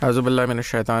Auzubillahi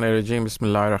minash shaitanir rajim.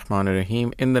 Bismillahir Rahmanir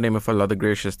Rahim. In the name of Allah, the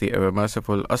Gracious, the Ever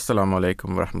Merciful. Assalamu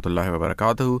alaikum wa rahmatullahi wa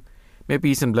barakatuhu. May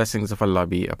peace and blessings of Allah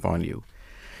be upon you.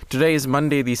 Today is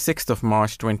Monday, the 6th of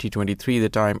March 2023. The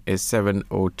time is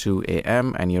 7:02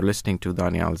 a.m. and you're listening to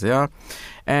Daniel Zia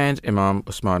and Imam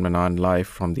Usman Manan live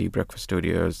from the Breakfast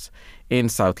Studios in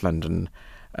South London,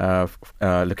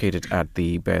 located at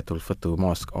the Baytul Futuh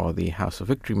Mosque, or the House of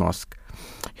Victory Mosque,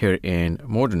 here in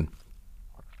Morden.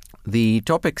 The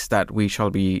topics that we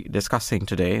shall be discussing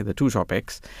today, the two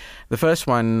topics, the first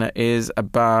one is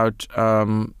about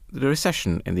the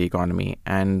recession in the economy,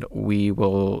 and we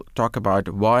will talk about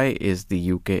why is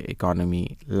the UK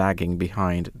economy lagging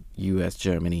behind US,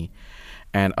 Germany,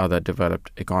 and other developed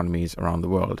economies around the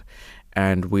world.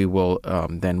 And we will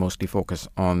then mostly focus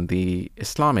on the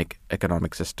Islamic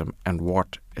economic system and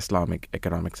what Islamic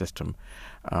economic system,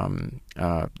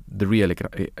 the real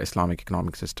Islamic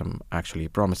economic system actually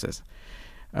promises.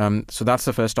 So that's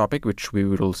the first topic, which we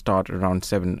will start around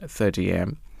 7:30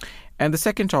 a.m. And the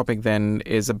second topic then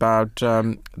is about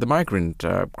the migrant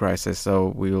crisis.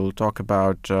 So we'll talk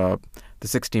about the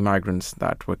 60 migrants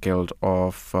that were killed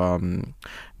off the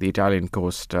Italian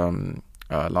coast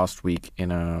last week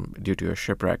due to a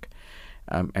shipwreck,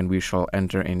 and we shall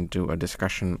enter into a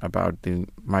discussion about the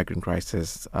migrant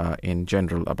crisis in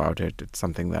general about it. It's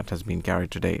something that has been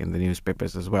carried today in the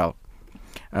newspapers as well,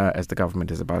 as the government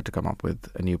is about to come up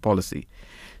with a new policy.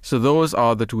 So those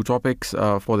are the two topics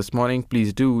for this morning.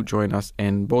 Please do join us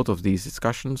in both of these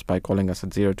discussions by calling us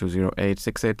at 0208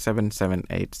 687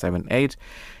 7878.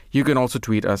 You can also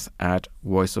tweet us at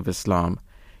Voice of Islam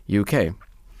UK.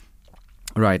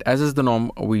 Right, as is the norm,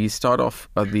 we start off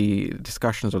the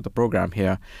discussions of the program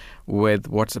here with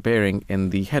what's appearing in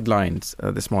the headlines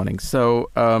this morning. So,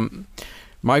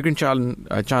 migrant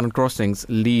channel crossings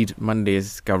lead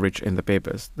Monday's coverage in the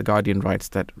papers. The Guardian writes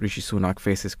that Rishi Sunak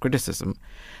faces criticism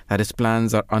that his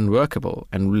plans are unworkable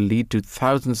and will lead to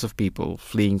thousands of people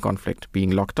fleeing conflict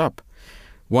being locked up.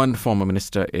 One former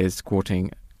minister is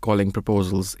calling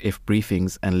proposals, if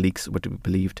briefings and leaks were to be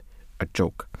believed, a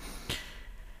joke.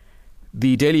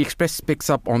 The Daily Express picks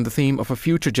up on the theme of a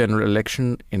future general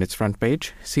election in its front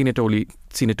page.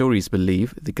 Senatories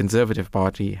believe the Conservative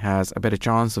Party has a better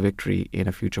chance of victory in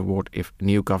a future vote if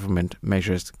new government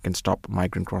measures can stop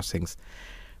migrant crossings,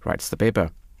 writes the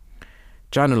paper.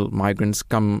 Channel migrants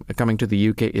coming to the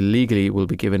UK illegally will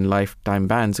be given lifetime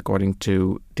bans, according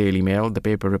to Daily Mail. The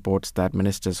paper reports that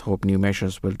ministers hope new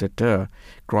measures will deter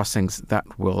crossings that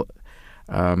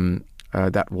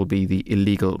will be the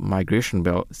illegal migration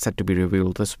bill, set to be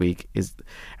revealed this week,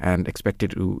 and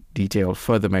expected to detail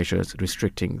further measures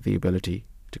restricting the ability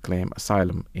to claim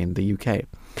asylum in the UK.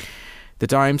 The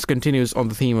Times continues on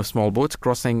the theme of small boats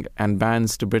crossing and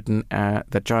bans to Britain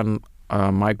that Channel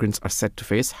migrants are set to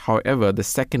face. However, the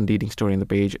second leading story on the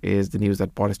page is the news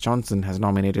that Boris Johnson has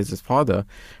nominated his father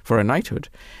for a knighthood.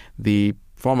 The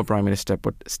former Prime Minister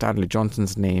put Stanley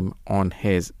Johnson's name on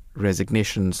his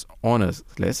resignations honours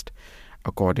list,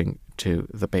 according to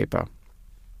the paper.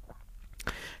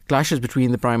 Clashes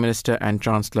between the Prime Minister and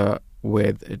Chancellor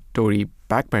with Tory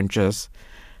backbenchers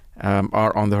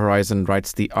are on the horizon,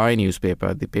 writes the I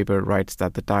newspaper. The paper writes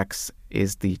that the tax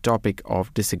is the topic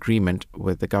of disagreement,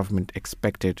 with the government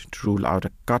expected to rule out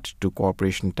a cut to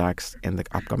corporation tax in the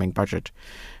upcoming budget,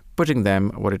 putting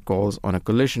them, what it calls, on a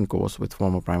collision course with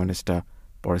former Prime Minister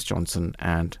Boris Johnson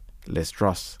and Liz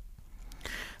Truss.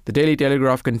 The Daily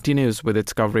Telegraph continues with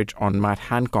its coverage on Matt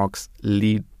Hancock's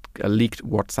leaked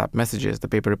WhatsApp messages. The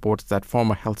paper reports that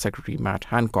former Health Secretary Matt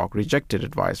Hancock rejected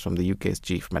advice from the UK's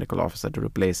Chief Medical Officer to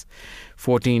replace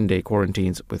 14-day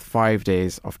quarantines with 5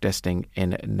 days of testing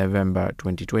in November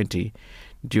 2020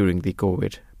 during the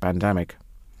COVID pandemic.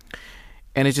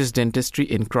 NHS dentistry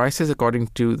in crisis, according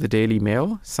to the Daily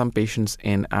Mail. Some patients,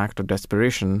 in act of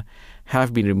desperation,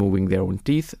 have been removing their own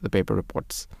teeth, the paper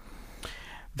reports.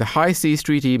 The High Seas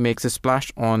Treaty makes a splash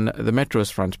on the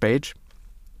Metro's front page.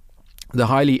 The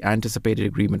highly anticipated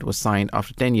agreement was signed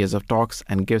after 10 years of talks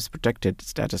and gives protected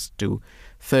status to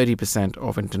 30%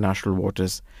 of international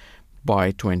waters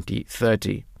by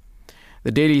 2030.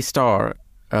 The Daily Star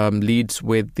leads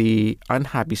with the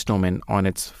unhappy snowman on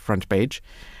its front page,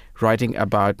 writing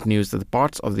about news that the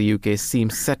parts of the UK seem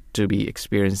set to be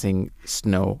experiencing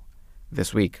snow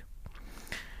this week.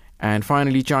 And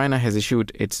finally, China has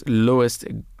issued its lowest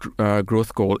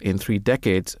growth goal in 3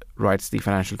 decades, writes the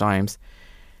Financial Times.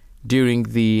 During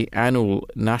the annual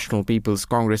National People's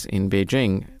Congress in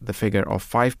Beijing, the figure of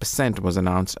 5% was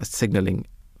announced as signaling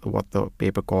what the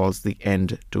paper calls the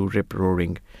end to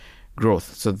rip-roaring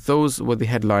growth. So those were the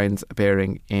headlines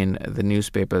appearing in the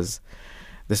newspapers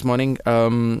this morning.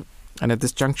 And at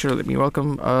this juncture, let me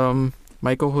welcome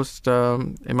my co-host,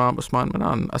 Imam Usman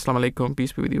Manan. Assalamu alaikum,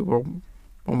 peace be with you. Warm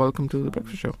welcome to the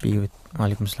Breakfast Show.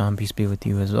 Alaikum salam, peace be with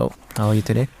you as well. How are you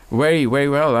today? Very, very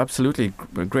well, absolutely.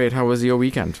 Great. How was your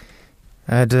weekend?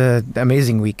 I had an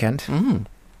amazing weekend. Mm.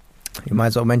 You might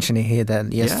as well mention it here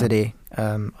that yesterday,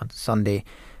 on Sunday,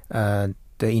 the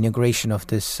inauguration of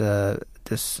this... on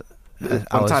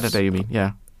Saturday, you mean?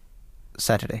 Yeah.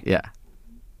 Saturday. Yeah.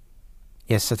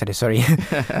 Yes, Saturday, sorry.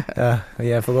 I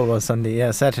forgot about Sunday.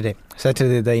 Yeah, Saturday.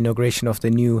 Saturday, the inauguration of the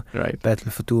new Beit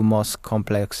al-Futuh Mosque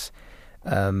complex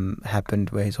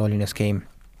happened, where His Holiness came,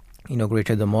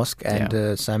 inaugurated the mosque,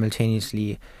 and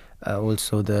simultaneously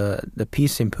also the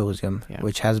Peace Symposium,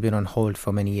 which has been on hold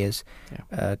for many years,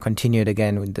 continued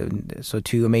again with so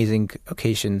two amazing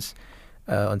occasions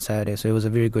on Saturday. So it was a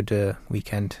very good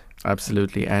weekend.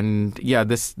 Absolutely. And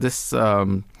this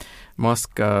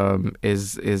mosque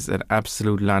is an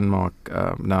absolute landmark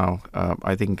now.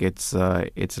 I think it's a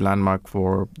landmark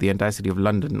for the entire city of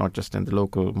London, not just in the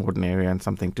local modern area, and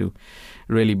something to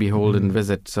really behold and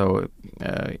visit. So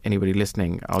anybody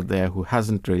listening out there who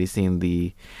hasn't really seen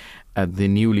the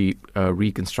newly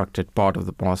reconstructed part of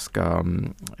the mosque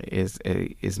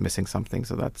is missing something.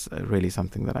 So that's really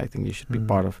something that I think you should be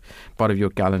part of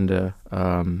your calendar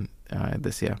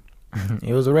this year.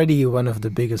 It was already one of the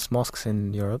biggest mosques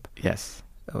in Europe. Yes.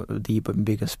 The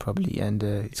biggest probably, and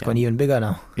it's gone even bigger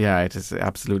now. Yeah, it is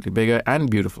absolutely bigger and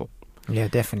beautiful. Yeah,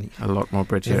 definitely. A lot more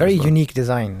pretty. It's a very unique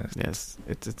design. Yes,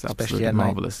 it's absolutely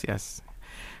marvelous. Yes.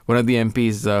 One of the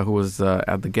MPs who was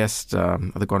at the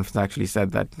conference actually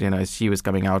said that, as she was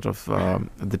coming out of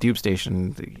the tube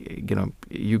station,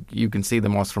 you can see the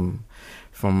mosque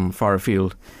from far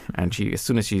afield, and as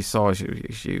soon as she saw,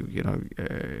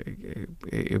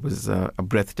 it was a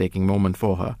breathtaking moment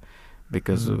for her,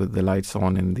 because with the lights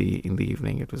on in the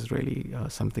evening, it was really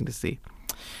something to see.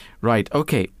 Right.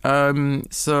 Okay.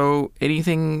 So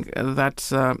anything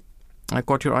that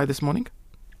caught your eye this morning?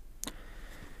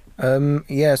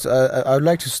 Yes, I would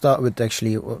like to start with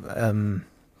actually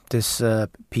this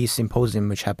Peace Symposium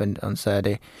which happened on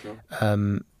Saturday. Sure.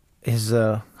 His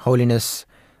Holiness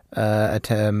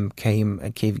came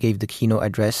and gave the keynote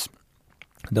address,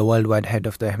 the worldwide head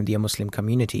of the Ahmadiyya Muslim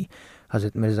community,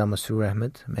 Hazrat Mirza Masroor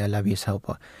Ahmad, may Allah be his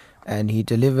helper, and he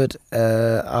delivered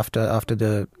after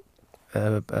the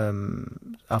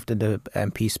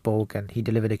MP spoke, and he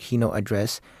delivered a keynote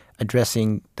address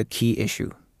addressing the key issue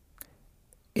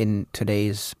in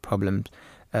today's problems,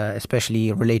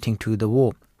 especially relating to the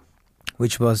war,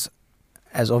 which was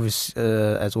as always,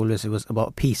 it was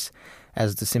about peace,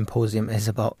 as the symposium is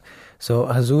about. So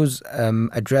Hazur's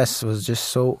address was just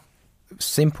so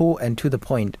simple and to the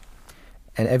point,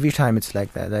 and every time it's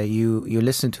like that you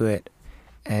listen to it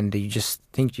and you just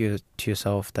think to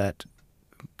yourself that,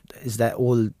 is that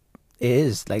all it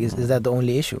is? Like, is that the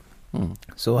only issue?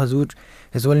 So Hazur,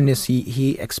 His Holiness,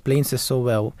 he explains this so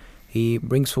well. He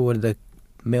brings forward the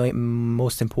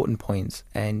most important points,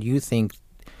 and you think,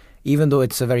 even though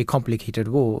it's a very complicated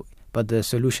war, but the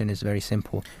solution is very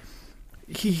simple.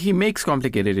 He makes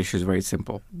complicated issues very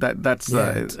simple. That's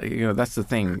the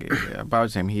thing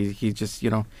about him. He just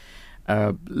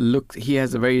look. He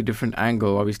has a very different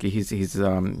angle. Obviously, he's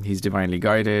divinely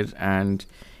guided, and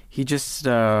he just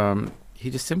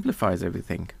simplifies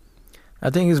everything. I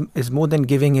think it's more than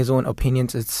giving his own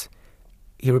opinions.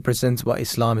 He represents what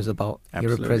Islam is about.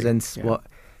 Absolutely. He represents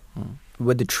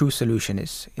what the true solution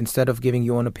is. Instead of giving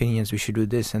your own opinions, we should do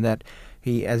this and that.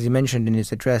 He, as he mentioned in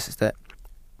his address, is that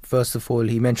first of all,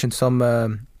 he mentioned some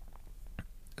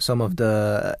of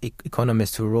the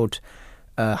economists who wrote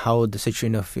how the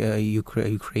situation of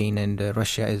Ukraine and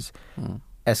Russia is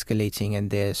escalating, and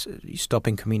they're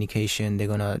stopping communication. They're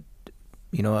gonna,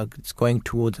 it's going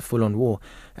towards a full-on war.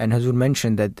 And Hazur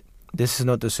mentioned that this is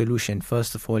not the solution.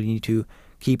 First of all, you need to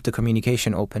keep the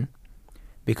communication open,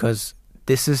 because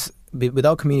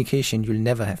without communication, you'll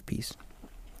never have peace.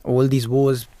 All these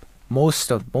wars,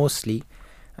 mostly,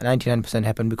 99%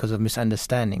 happen because of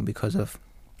misunderstanding,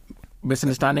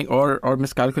 or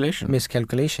miscalculation.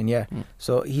 Miscalculation, yeah.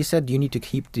 So he said you need to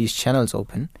keep these channels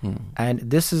open, and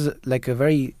this is like a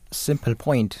very simple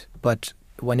point, but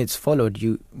when it's followed,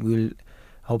 you will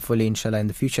hopefully, inshallah, in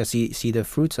the future see the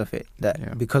fruits of it.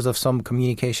 Because of some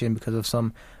communication, because of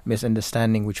some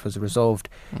misunderstanding which was resolved,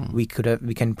 we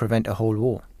can prevent a whole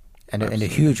war, and a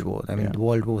huge war. I mean,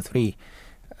 World War III.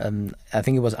 I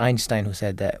think it was Einstein who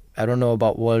said that. I don't know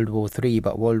about World War III,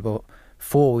 but World War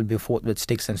IV will be fought with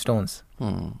sticks and stones.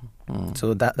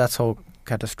 So that's how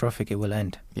catastrophic it will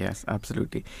end. Yes,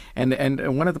 absolutely. And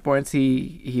one of the points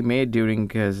he made during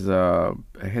his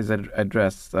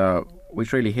address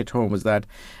which really hit home was that,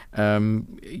 some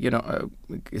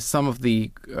of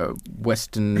the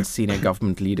Western senior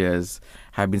government leaders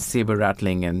have been saber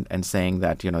rattling and saying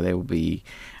that there will be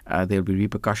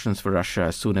repercussions for Russia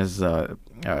as soon as the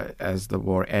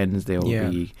war ends. There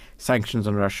will be sanctions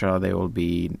on Russia. There will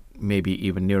be maybe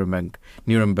even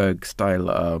Nuremberg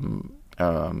style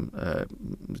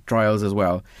trials as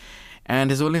well.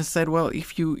 And His Holiness said, well,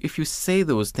 if you say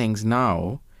those things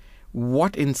now,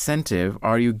 what incentive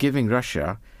are you giving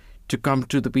Russia to come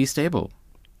to the peace table?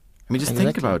 I mean, just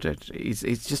think about it.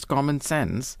 It's just common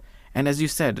sense. And as you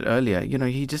said earlier,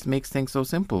 he just makes things so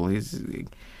simple. It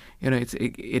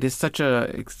is such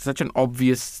an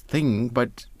obvious thing,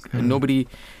 but nobody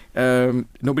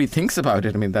thinks about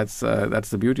it. I mean, that's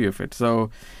the beauty of it.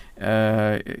 So.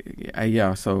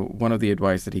 So one of the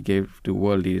advice that he gave to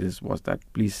world leaders was that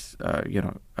please,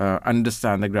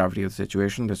 understand the gravity of the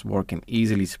situation. This war can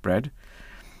easily spread,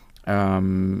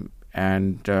 and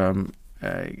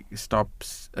stop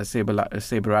saber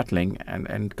rattling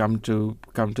and come to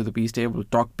the peace table,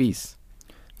 talk peace.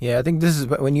 Yeah, I think this is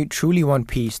when you truly want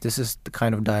peace. This is the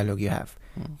kind of dialogue you have.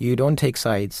 You don't take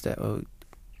sides.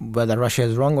 Whether Russia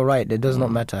is wrong or right, it does not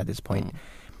matter at this point.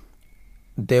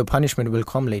 Their punishment will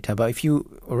come later. But if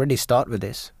you already start with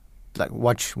this, like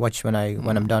watch when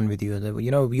I'm done with you,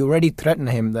 you already threaten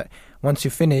him that once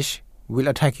you finish, we'll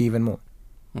attack you even more.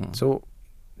 So,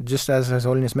 just as His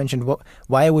Holiness mentioned,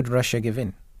 why would Russia give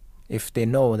in if they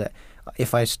know that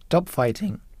if I stop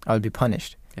fighting, I'll be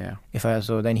punished? Yeah.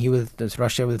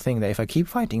 Russia will think that if I keep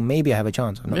fighting, maybe I have a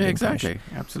chance of not being punished.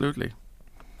 Absolutely.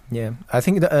 Yeah, I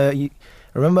think that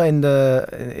remember in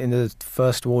the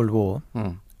First World War.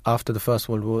 After the First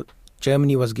World War,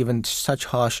 Germany was given such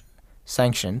harsh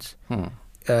sanctions,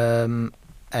 and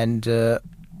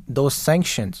those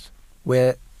sanctions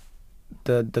were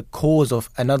the cause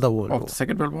of another world war. The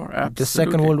Second World War? Absolutely. The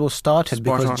Second World War started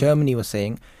because Germany was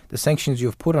saying, the sanctions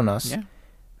you've put on us,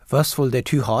 first of all, they're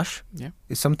too harsh.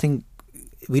 It's something,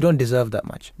 we don't deserve that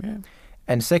much.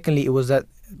 And secondly, it was that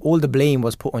all the blame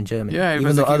was put on Germany,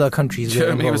 even though other countries were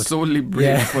involved. Germany was solely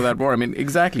blamed for that war. I mean,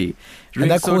 exactly. And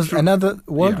that caused another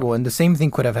world war, and the same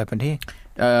thing could have happened here.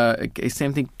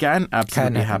 Same thing can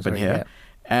absolutely happen here. Yeah.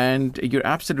 And you're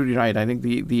absolutely right. I think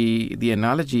the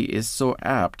analogy is so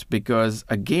apt because,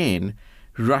 again,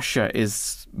 Russia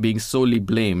is being solely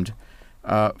blamed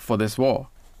for this war.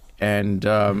 And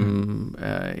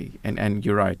and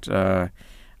you're right. I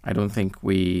don't think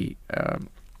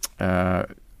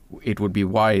it would be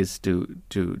wise to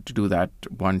do that.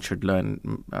 One should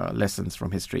learn lessons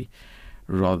from history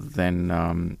rather than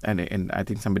and I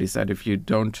think somebody said if you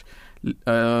don't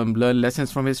learn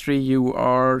lessons from history, you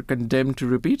are condemned to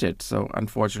repeat it. So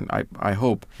unfortunately, I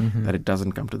hope that it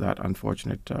doesn't come to that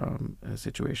unfortunate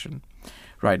situation.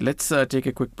 Right, let's take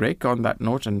a quick break on that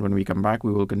note, and when we come back,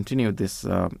 we will continue this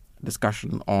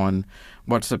discussion on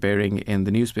what's appearing in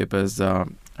the newspapers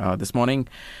this morning.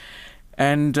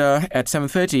 And at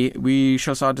 7:30, we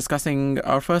shall start discussing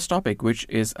our first topic, which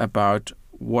is about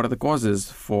what are the causes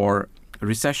for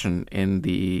recession in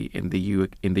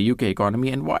the UK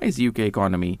economy, and why is the UK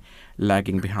economy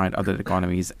lagging behind other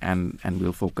economies? And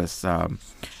we'll focus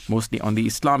mostly on the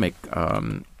Islamic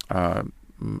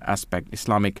aspect,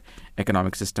 Islamic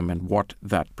economic system, and what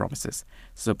that promises.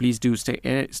 So please do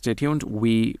stay tuned.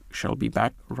 We shall be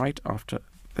back right after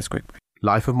this quick break.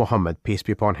 Life of Muhammad, peace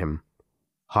be upon him.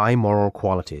 High moral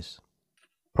qualities.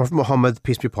 Prophet Muhammad,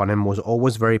 peace be upon him, was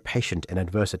always very patient in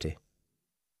adversity.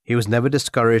 He was never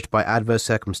discouraged by adverse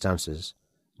circumstances,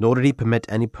 nor did he permit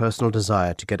any personal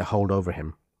desire to get a hold over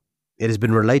him. It has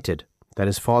been related that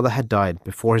his father had died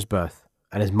before his birth,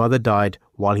 and his mother died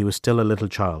while he was still a little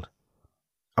child.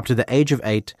 Up to the age of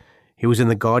 8, he was in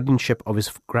the guardianship of his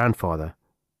grandfather,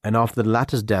 and after the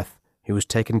latter's death, he was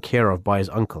taken care of by his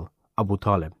uncle, Abu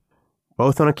Talib,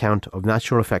 both on account of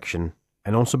natural affection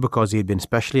and also because he had been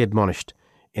specially admonished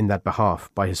in that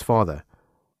behalf by his father.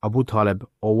 Abu Talib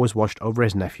always watched over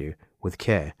his nephew with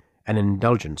care and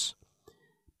indulgence,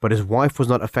 but his wife was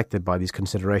not affected by these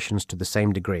considerations to the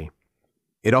same degree.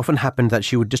 It often happened that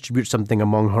she would distribute something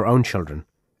among her own children,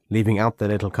 leaving out their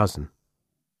little cousin.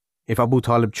 If Abu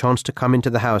Talib chanced to come into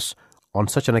the house on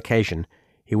such an occasion,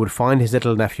 he would find his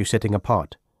little nephew sitting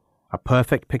apart, a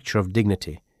perfect picture of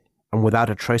dignity, and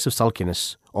without a trace of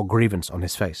sulkiness or grievance on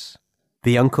his face.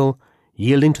 The uncle,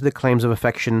 yielding to the claims of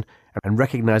affection and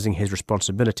recognizing his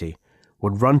responsibility,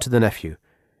 would run to the nephew,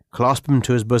 clasp him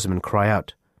to his bosom and cry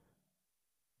out,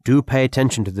 "Do pay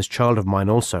attention to this child of mine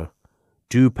also.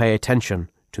 Do pay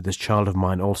attention to this child of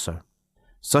mine also."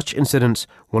 Such incidents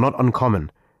were not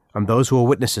uncommon, and those who were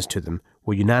witnesses to them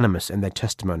were unanimous in their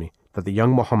testimony that the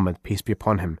young Muhammad, peace be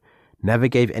upon him, never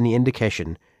gave any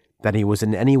indication that he was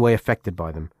in any way affected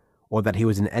by them, or that he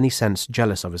was in any sense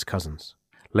jealous of his cousins.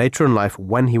 Later in life,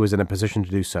 when he was in a position to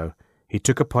do so, he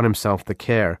took upon himself the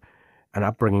care and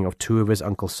upbringing of two of his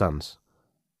uncle's sons,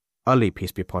 Ali,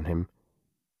 peace be upon him,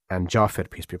 and Jafar,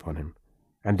 peace be upon him,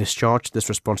 and discharged this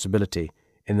responsibility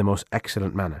in the most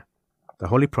excellent manner. The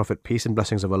Holy Prophet, peace and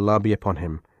blessings of Allah be upon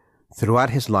him, throughout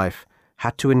his life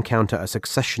had to encounter a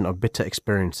succession of bitter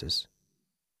experiences.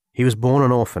 He was born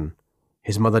an orphan,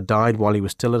 his mother died while he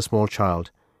was still a small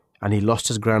child, and he lost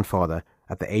his grandfather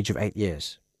at the age of 8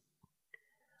 years.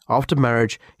 After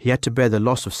marriage, he had to bear the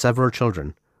loss of several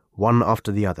children, one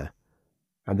after the other,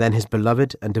 and then his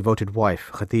beloved and devoted wife,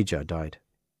 Khadija, died.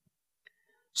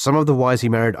 Some of the wives he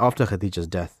married after Khadija's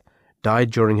death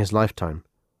died during his lifetime,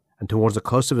 and towards the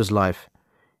close of his life,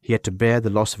 he had to bear the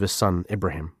loss of his son,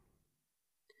 Ibrahim.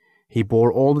 He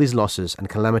bore all these losses and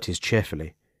calamities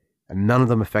cheerfully, and none of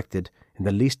them affected in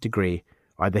the least degree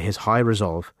either his high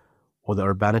resolve or the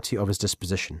urbanity of his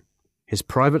disposition. His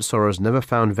private sorrows never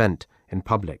found vent in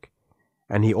public,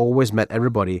 and he always met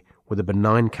everybody with a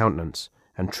benign countenance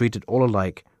and treated all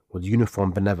alike with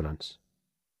uniform benevolence.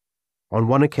 On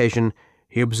one occasion,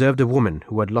 he observed a woman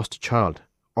who had lost a child,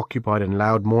 occupied in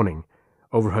loud mourning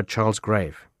over her child's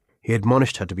grave. He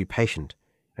admonished her to be patient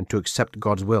and to accept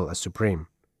God's will as supreme.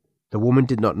 The woman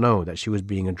did not know that she was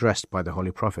being addressed by the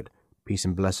Holy Prophet, peace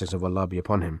and blessings of Allah be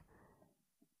upon him,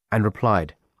 and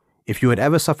replied, "If you had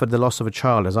ever suffered the loss of a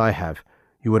child as I have,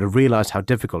 you would have realized how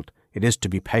difficult it is to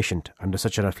be patient under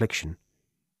such an affliction."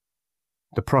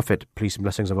 The Prophet, peace and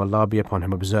blessings of Allah be upon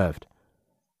him, observed,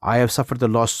 "I have suffered the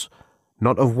loss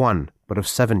not of one, but of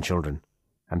 7 children,"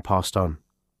 and passed on.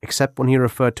 Except when he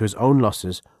referred to his own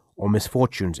losses or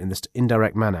misfortunes in this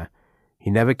indirect manner, he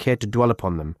never cared to dwell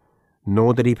upon them,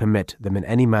 nor did he permit them in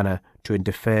any manner to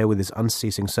interfere with his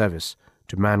unceasing service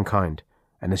to mankind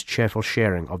and his cheerful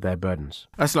sharing of their burdens.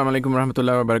 Assalamu alaikum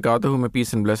warahmatullahi wabarakatuh. May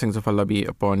peace and blessings of Allah be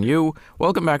upon you.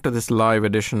 Welcome back to this live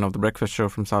edition of The Breakfast Show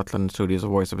from South London Studios of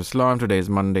Voice of Islam. Today is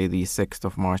Monday, the 6th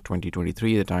of March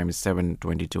 2023. The time is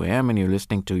 7:22 a.m. and you're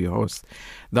listening to your hosts,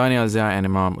 Daniel Zia and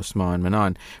Imam Usman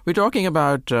Manan. We're talking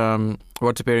about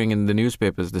what's appearing in the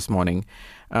newspapers this morning.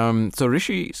 So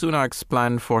Rishi Sunak's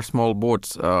plan for small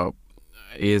boats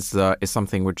is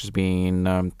something which is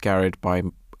being carried by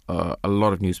a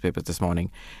lot of newspapers this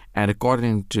morning, and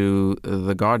according to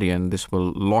The Guardian, this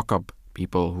will lock up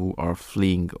people who are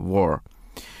fleeing war.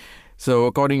 So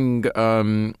according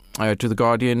to The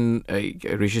Guardian,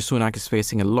 Rishi Sunak is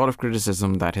facing a lot of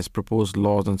criticism that his proposed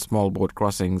laws on small boat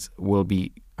crossings will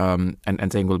be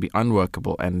and saying will be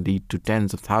unworkable and lead to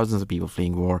tens of thousands of people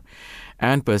fleeing war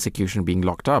and persecution being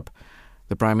locked up.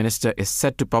 The Prime Minister is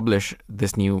set to publish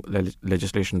this new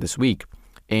legislation this week,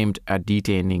 aimed at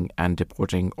detaining and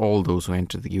deporting all those who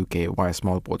enter the UK via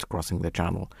small boats crossing the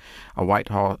Channel. A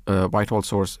Whitehall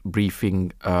source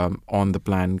briefing on the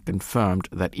plan confirmed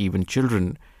that even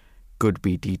children could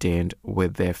be detained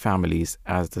with their families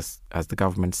as the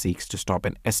government seeks to stop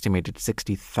an estimated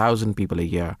 60,000 people a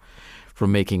year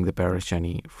from making the perilous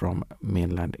journey from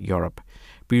mainland Europe.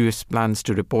 Previous plans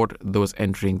to deport those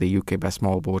entering the UK by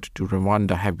small boat to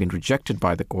Rwanda have been rejected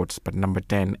by the courts, but Number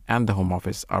 10 and the Home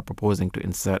Office are proposing to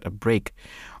insert a brake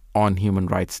on human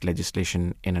rights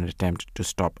legislation in an attempt to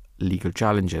stop legal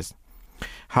challenges.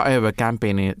 However,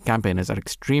 campaigners are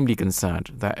extremely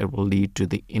concerned that it will lead to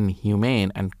the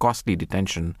inhumane and costly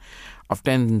detention of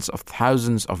tens of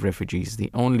thousands of refugees.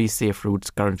 The only safe routes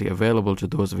currently available to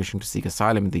those wishing to seek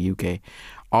asylum in the UK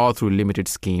are through limited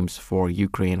schemes for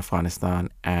Ukraine, Afghanistan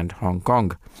and Hong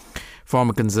Kong.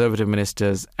 Former Conservative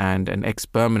ministers and an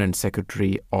ex-permanent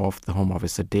secretary of the Home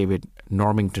Office, Sir David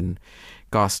Normington,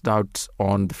 cast doubts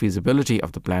on the feasibility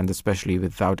of the plan, especially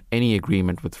without any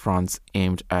agreement with France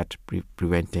aimed at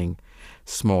preventing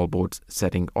small boats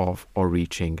setting off or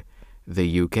reaching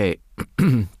the UK.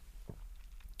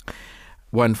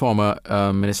 One former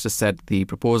minister said the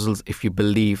proposals, if you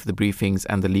believe the briefings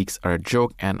and the leaks, are a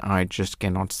joke, and I just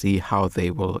cannot see how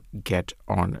they will get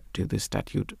on to the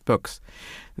statute books.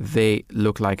 They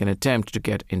look like an attempt to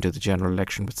get into the general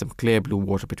election with some clear blue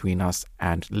water between us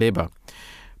and Labour.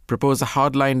 Propose a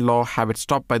hardline law, have it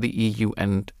stopped by the EU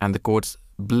and the courts,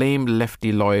 blame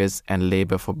lefty lawyers and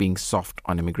Labour for being soft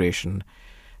on immigration.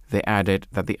 They added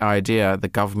that the idea the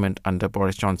government under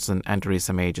Boris Johnson and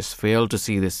Theresa May just failed to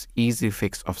see this easy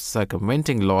fix of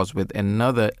circumventing laws with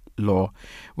another law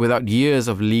without years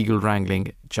of legal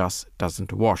wrangling just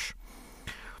doesn't wash.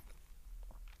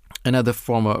 Another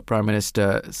former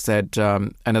minister said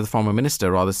that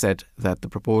the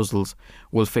proposals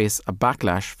will face a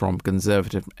backlash from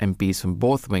Conservative MPs from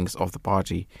both wings of the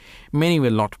party. Many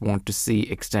will not want to see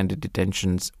extended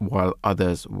detentions, while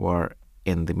others who were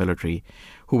in the military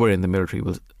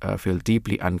will feel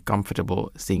deeply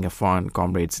uncomfortable seeing Afghan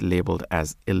comrades labelled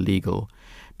as illegal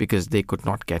because they could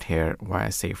not get here via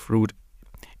a safe route.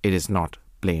 It is not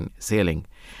plain sailing.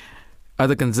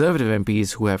 Other Conservative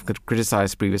MPs who have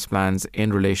criticised previous plans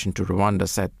in relation to Rwanda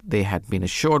said they had been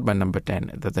assured by Number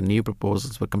 10 that the new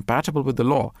proposals were compatible with the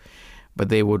law, but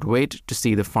they would wait to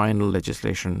see the final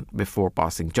legislation before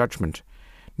passing judgment.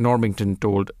 Normington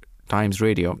told Times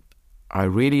Radio, "I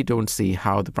really don't see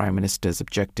how the Prime Minister's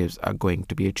objectives are going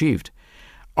to be achieved.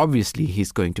 Obviously,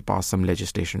 he's going to pass some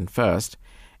legislation first,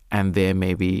 and there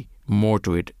may be more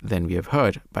to it than we have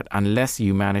heard, but unless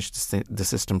you manage the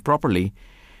system properly,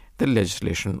 the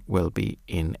legislation will be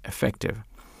ineffective."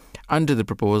 Under the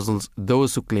proposals,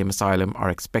 those who claim asylum are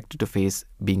expected to face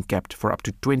being kept for up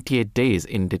to 28 days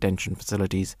in detention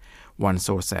facilities, one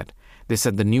source said. They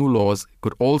said the new laws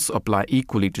could also apply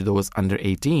equally to those under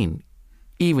 18,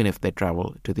 even if they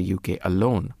travel to the UK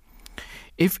alone.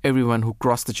 If everyone who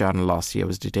crossed the Channel last year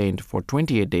was detained for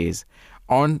 28 days,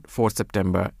 on 4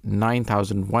 September,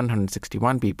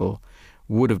 9,161 people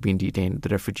would have been detained, the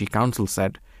Refugee Council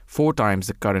said, 4 times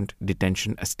the current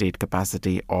detention estate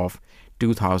capacity of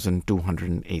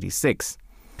 2,286.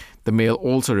 The Mail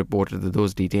also reported that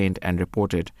those detained and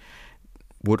reported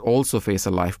would also face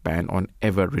a life ban on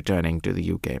ever returning to the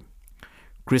UK.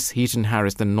 Chris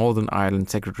Heaton-Harris, the Northern Ireland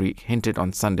Secretary, hinted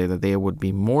on Sunday that there would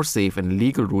be more safe and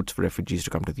legal routes for refugees to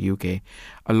come to the UK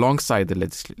alongside the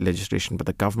legislation, but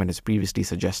the government has previously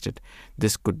suggested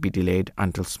this could be delayed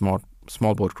until small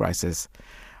boat crisis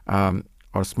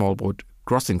or small boat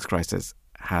crossings crisis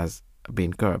has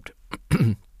been curbed.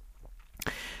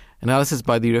 Analysis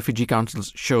by the Refugee Council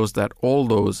shows that all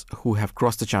those who have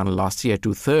crossed the Channel last year,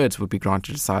 2/3 would be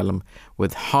granted asylum,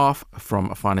 with half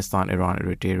from Afghanistan, Iran,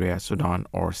 Eritrea, Sudan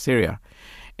or Syria.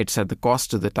 It said the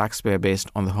cost to the taxpayer, based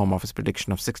on the Home Office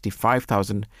prediction of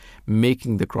 65,000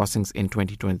 making the crossings in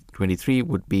 2023,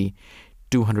 would be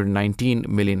 219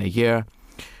 million a year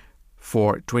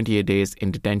for 28 days in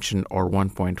detention, or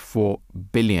 1.4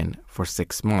 billion for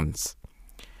 6 months.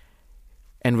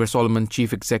 Enver Solomon,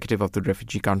 chief executive of the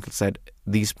Refugee Council, said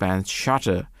these plans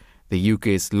shatter the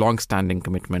UK's long-standing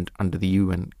commitment under the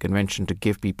UN Convention to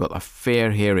give people a fair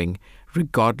hearing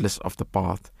regardless of the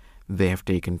path they have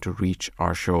taken to reach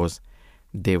our shores.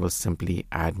 They will simply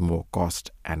add more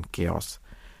cost and chaos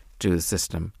to the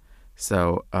system.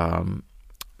 So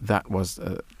that was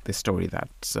the story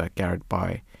that's carried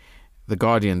by The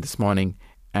Guardian this morning.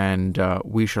 And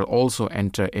we shall also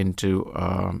enter into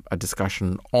a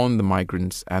discussion on the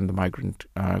migrants and the migrant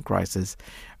crisis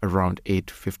around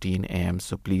 8:15 a.m.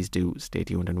 So please do stay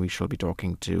tuned, and we shall be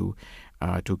talking to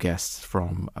two guests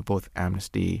from both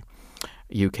Amnesty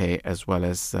UK as well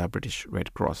as British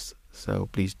Red Cross. So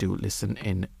please do listen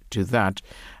in to that.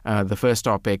 The first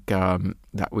topic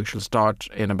that we shall start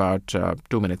in about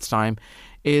 2 minutes' time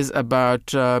is about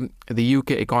the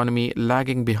UK economy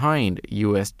lagging behind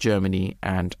US, Germany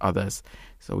and others.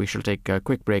 So we shall take a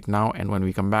quick break now, and when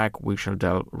we come back, we shall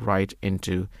delve right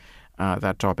into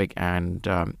that topic, and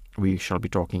we shall be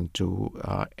talking to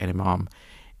an imam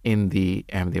in the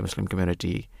Ahmadiyya Muslim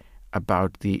community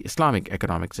about the Islamic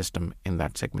economic system in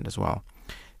that segment as well.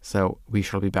 So we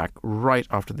shall be back right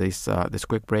after this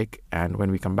quick break, and when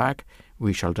we come back,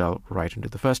 we shall delve right into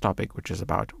the first topic, which is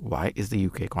about why is the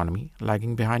UK economy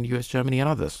lagging behind US, Germany and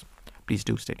others. Please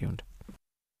do stay tuned.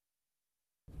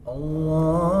 Allahu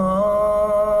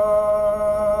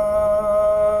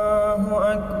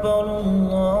Akbar,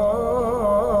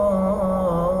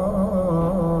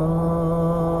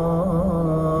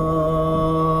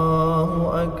 Allahu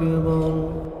Akbar,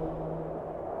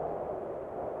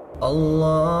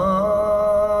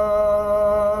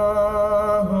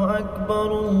 Allahu Akbar,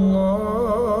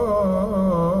 Allahu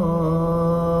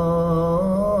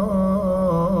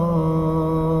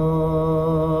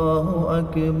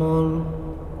Akbar.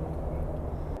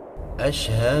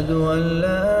 Ashhadu an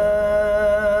la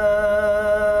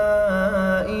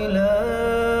ilaha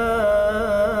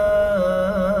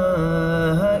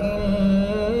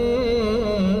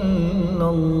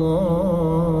illallah.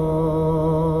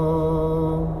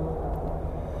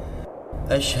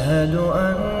 Ashhadu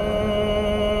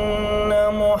anna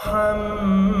Muhammadan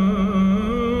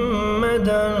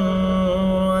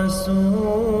Rasulullah.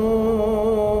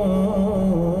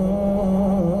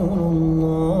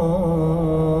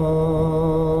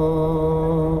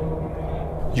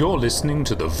 You're listening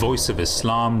to the Voice of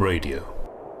Islam Radio.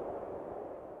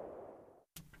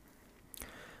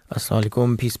 Assalamu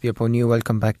alaikum, peace be upon you.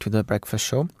 Welcome back to the Breakfast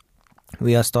Show.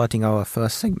 We are starting our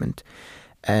first segment,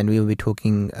 and we will be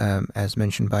talking, as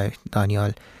mentioned by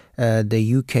Daniel,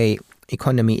 the UK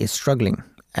economy is struggling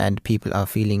and people are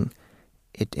feeling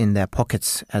it in their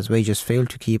pockets as wages fail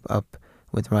to keep up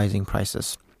with rising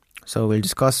prices. So we'll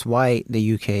discuss why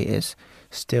the UK is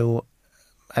still,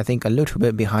 I think, a little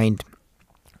bit behind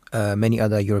many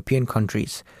other European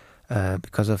countries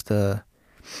because of the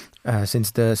since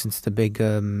the big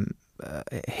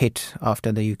hit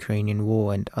after the Ukrainian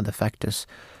war and other factors,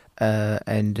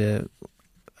 and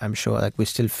I'm sure we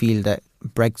still feel that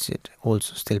Brexit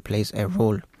also still plays a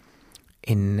role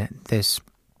in this.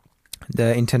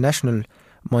 The International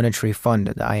Monetary Fund,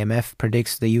 the IMF,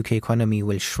 predicts the UK economy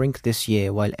will shrink this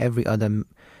year while every other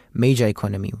major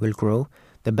economy will grow.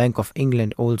 The Bank of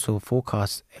England also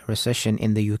forecasts a recession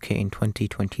in the UK in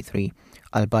 2023,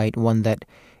 albeit one that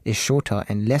is shorter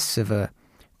and less severe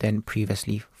than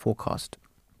previously forecast.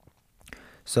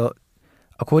 So,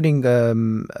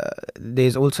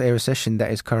 there's also a recession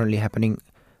that is currently happening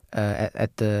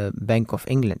at the Bank of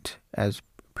England, as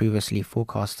previously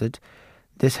forecasted.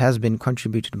 This has been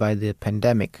contributed by the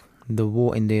pandemic, the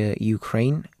war in the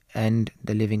Ukraine, and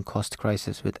the living cost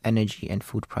crisis with energy and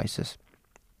food prices.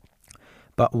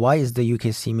 But why is the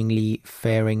UK seemingly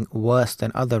faring worse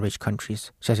than other rich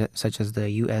countries, such as the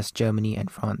US, Germany,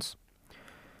 and France?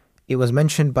 It was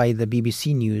mentioned by the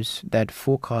BBC News that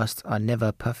forecasts are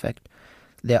never perfect.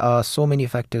 There are so many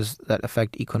factors that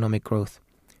affect economic growth,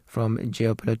 from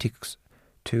geopolitics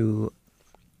to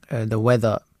the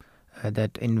weather,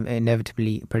 that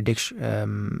inevitably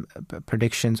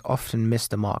predictions often miss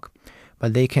the mark,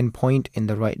 but they can point in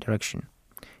the right direction.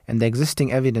 And the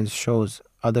existing evidence shows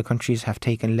other countries have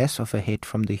taken less of a hit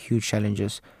from the huge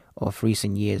challenges of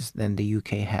recent years than the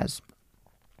UK has.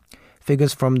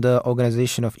 Figures from the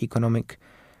Organization of Economic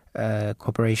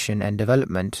Cooperation and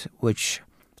Development, which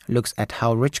looks at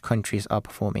how rich countries are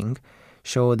performing,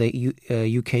 show the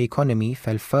UK economy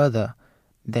fell further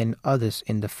than others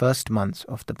in the first months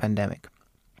of the pandemic.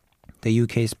 The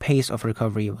UK's pace of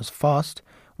recovery was fast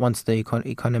once the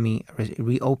economy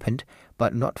reopened,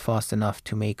 but not fast enough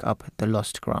to make up the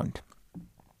lost ground.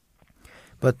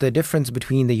 But the difference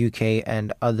between the UK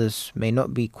and others may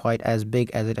not be quite as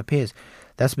big as it appears.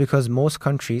 That's because most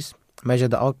countries measure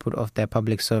the output of their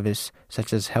public service,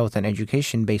 such as health and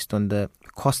education, based on the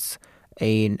costs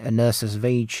a nurse's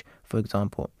wage, for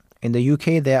example. In the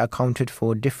UK, they are accounted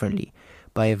for differently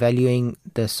by valuing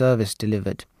the service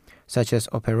delivered, such as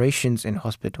operations in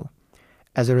hospital.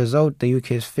 As a result, the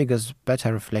UK's figures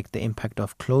better reflect the impact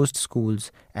of closed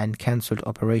schools and cancelled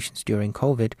operations during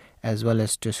COVID, as well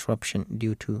as disruption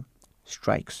due to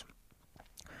strikes.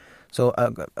 So,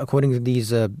 according to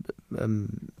these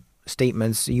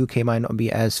statements, UK might not be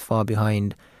as far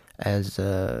behind as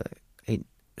it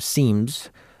seems,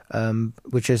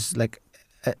 which is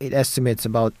it estimates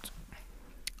about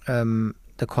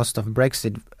the cost of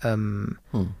Brexit.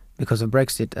 Because of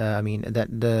Brexit,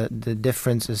 that the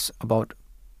difference is about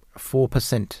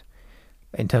 4%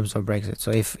 in terms of Brexit. So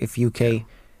if UK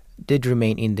did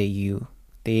remain in the EU,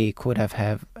 they could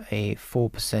have a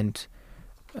 4%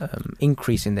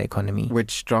 increase in the economy,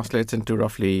 which translates into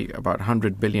roughly about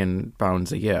 £100 billion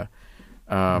a year.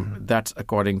 That's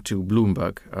according to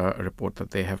Bloomberg, a report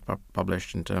that they have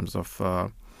published in terms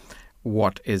of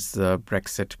what is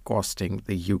Brexit costing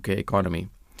the UK economy.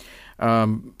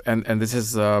 And this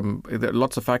is there are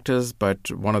lots of factors,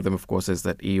 but one of them, of course, is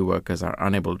that EU workers are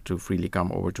unable to freely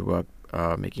come over to work,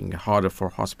 making it harder for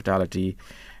hospitality,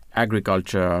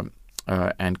 agriculture,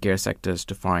 and care sectors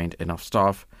to find enough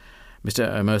staff. Mr.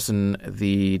 Emerson,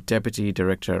 the Deputy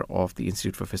Director of the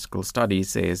Institute for Fiscal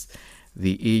Studies, says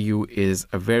the EU is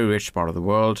a very rich part of the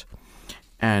world,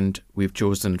 and we've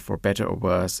chosen, for better or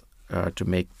worse, to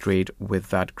make trade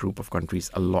with that group of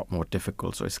countries a lot more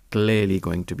difficult. So it's clearly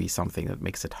going to be something that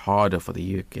makes it harder for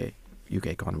the UK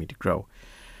economy to grow.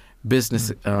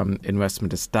 Business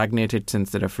investment has stagnated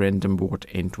since the referendum vote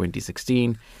in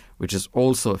 2016, which has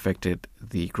also affected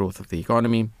the growth of the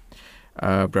economy.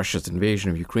 Russia's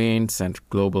invasion of Ukraine sent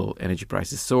global energy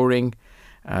prices soaring.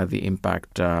 The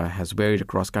impact has varied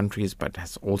across countries, but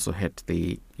has also hit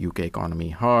the UK economy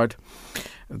hard.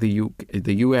 The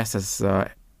US has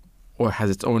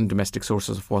its own domestic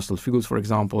sources of fossil fuels, for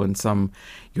example, and some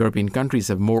European countries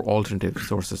have more alternative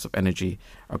sources of energy,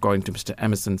 according to Mr.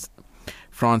 Emerson.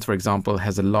 France, for example,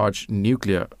 has a large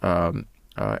nuclear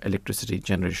electricity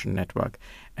generation network,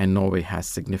 and Norway has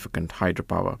significant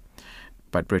hydropower.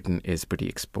 But Britain is pretty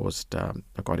exposed,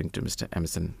 according to Mr.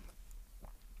 Emerson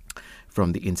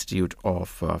from the Institute of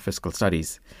Fiscal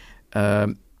Studies.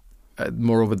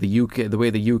 moreover, the way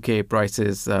the UK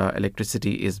prices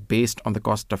electricity is based on the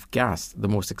cost of gas, the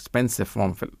most expensive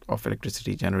form of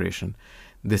electricity generation.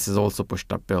 This has also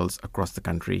pushed up bills across the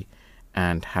country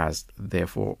and has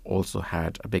therefore also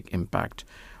had a big impact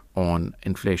on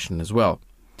inflation as well.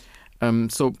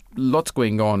 So lots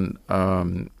going on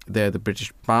there. The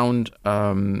British pound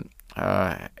has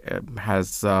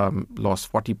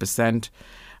lost 40%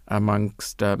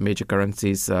 amongst major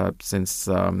currencies since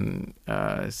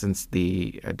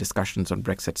the discussions on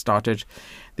Brexit started.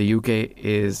 The UK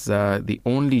is the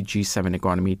only G7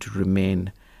 economy to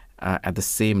remain at the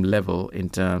same level in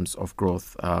terms of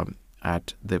growth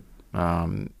at the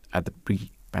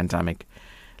pre-pandemic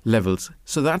levels.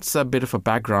 So that's a bit of a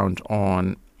background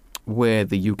on where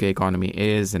the UK economy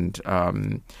is and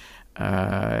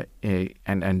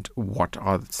what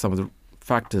are some of the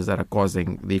factors that are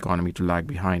causing the economy to lag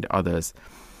behind others,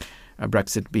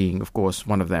 Brexit being, of course,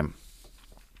 one of them.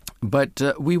 But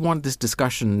we want this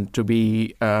discussion to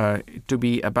be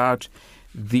about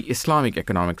the Islamic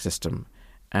economic system,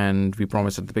 and we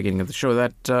promised at the beginning of the show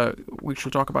that we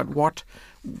shall talk about what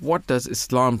does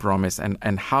Islam promise,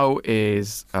 and how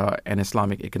is an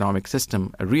Islamic economic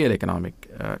system, a real Islamic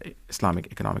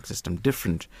economic system,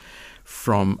 different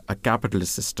from a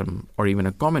capitalist system or even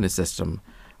a communist system,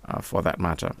 for that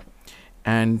matter.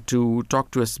 And to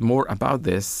talk to us more about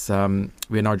this,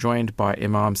 we are now joined by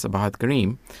Imam Sabahat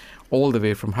Kareem, all the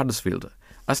way from Huddersfield.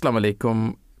 Assalamu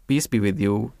alaikum, peace be with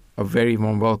you. A very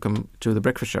warm welcome to the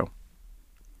Breakfast Show.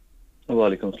 Wa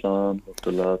alaikum salam,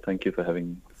 Abdullah. Thank you for having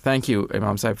me. Thank you,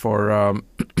 Imam Saib, for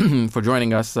for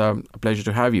joining us. A pleasure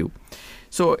to have you.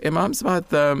 So, Imam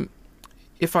Sabahat,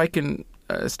 if I can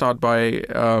start by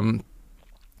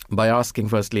asking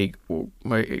firstly,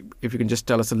 if you can just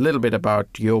tell us a little bit about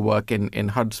your work in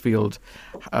Huddersfield.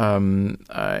 How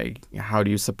do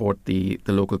you support the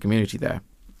local community there?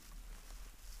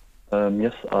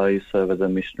 Yes, I serve as a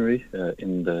missionary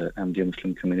in the Ahmadiyya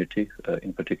Muslim community,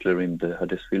 in particular in the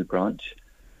Huddersfield branch.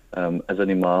 As an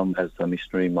imam, as a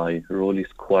missionary, my role is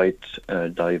quite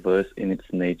diverse in its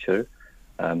nature.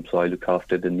 So I look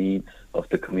after the needs of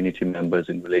the community members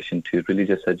in relation to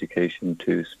religious education,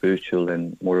 to spiritual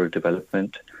and moral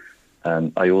development.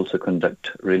 I also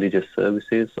conduct religious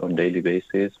services on daily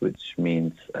basis, which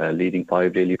means leading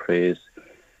 5 daily prayers,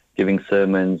 giving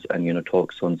sermons and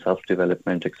talks on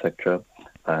self-development, etc.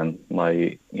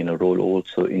 My role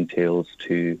also entails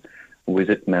to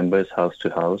visit members house to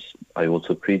house. I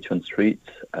also preach on streets.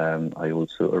 I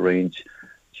also arrange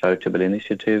charitable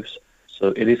initiatives.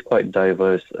 So it is quite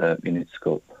diverse in its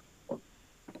scope.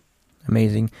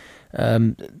 Amazing.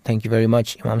 Thank you very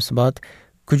much, Imam Sabahat.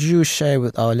 Could you share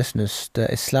with our listeners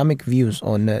the Islamic views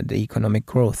on the economic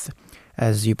growth?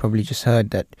 As you probably just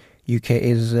heard, that UK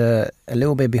is a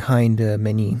little bit behind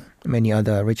many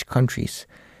other rich countries.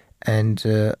 And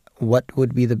what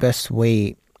would be the best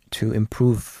way to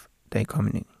improve the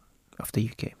economy of the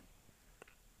UK?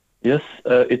 Yes,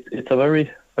 it's a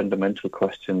very fundamental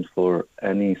question for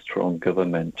any strong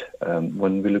government.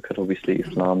 When we look at, obviously,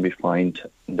 Islam, we find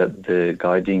that the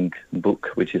guiding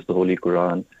book, which is the Holy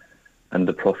Quran, and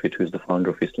the Prophet, who is the founder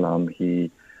of Islam, they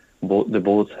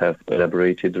both have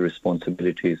elaborated the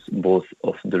responsibilities both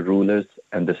of the rulers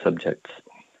and the subjects.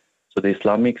 So the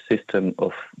Islamic system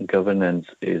of governance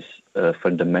is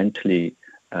fundamentally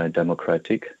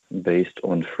democratic, based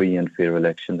on free and fair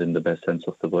elections in the best sense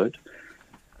of the word.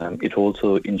 It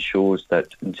also ensures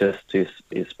that justice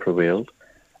is prevailed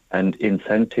and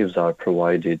incentives are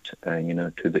provided,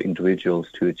 to the individuals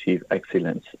to achieve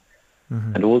excellence.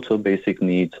 Mm-hmm. And also basic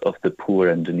needs of the poor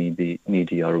and the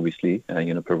needy are obviously,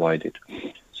 provided.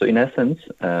 So in essence,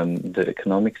 the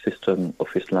economic system of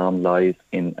Islam lies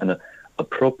in an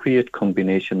appropriate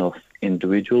combination of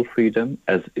individual freedom,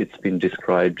 as it's been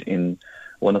described in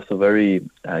one of the very,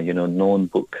 known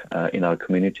book in our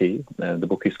community. The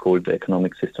book is called The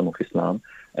Economic System of Islam,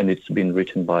 and it's been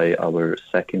written by our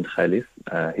second Caliph,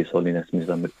 His Holiness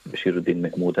Mirza Bashiruddin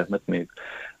Mahmud Ahmad.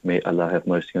 May Allah have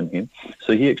mercy on him.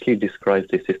 So he actually describes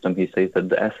the system. He says that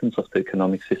the essence of the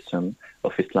economic system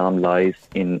of Islam lies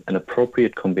in an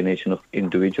appropriate combination of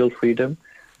individual freedom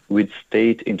with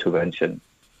state intervention.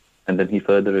 And then he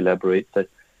further elaborates that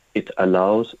it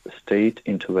allows state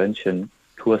intervention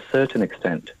to a certain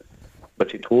extent,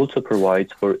 but it also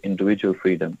provides for individual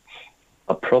freedom.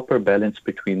 A proper balance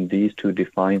between these two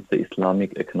defines the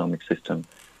Islamic economic system.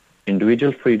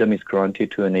 Individual freedom is granted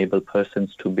to enable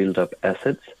persons to build up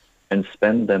assets and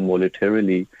spend them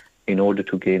voluntarily in order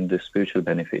to gain the spiritual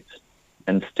benefits.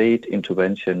 And state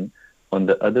intervention, on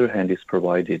the other hand, is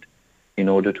provided in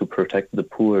order to protect the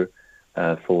poor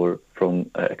from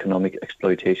economic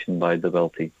exploitation by the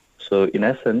wealthy. So in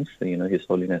essence, His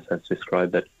Holiness has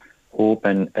described that hope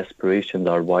and aspirations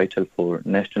are vital for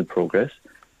national progress.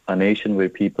 A nation where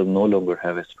people no longer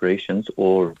have aspirations,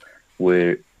 or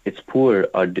where its poor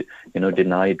are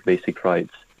denied basic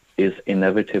rights, is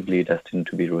inevitably destined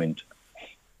to be ruined.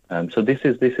 So this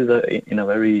is in a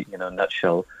very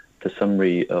nutshell the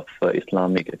summary of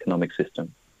Islamic economic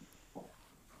system.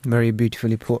 Very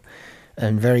beautifully put,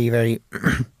 and very, very,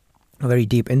 very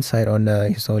deep insight on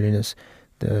His Holiness,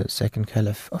 the second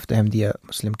Caliph of the Ahmadiyya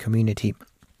Muslim community.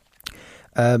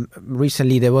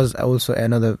 Recently, there was also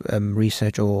another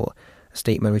research or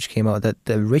statement which came out that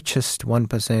the richest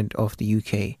 1% of the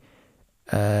UK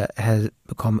has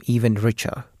become even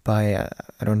richer by,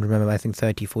 I don't remember, I think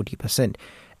 30-40%.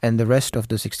 And the rest of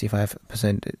the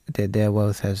 65%, their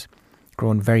wealth has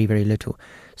grown very, very little.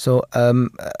 So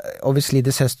obviously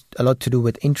this has a lot to do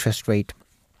with interest rate,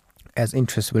 as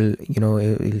interest will,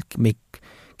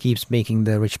 keeps making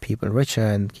the rich people richer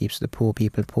and keeps the poor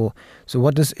people poor. So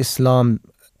what does Islam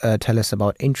tell us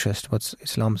about interest? What's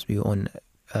Islam's view on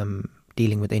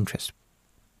dealing with interest?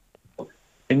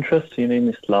 Interest in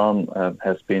Islam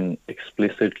has been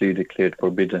explicitly declared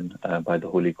forbidden by the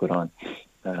Holy Quran.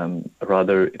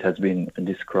 Rather, it has been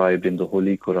described in the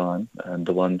Holy Quran,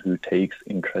 the one who takes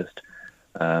interest,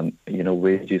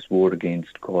 wages war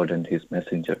against God and His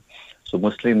Messenger. So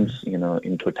Muslims,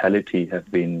 in totality, have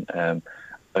been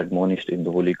admonished in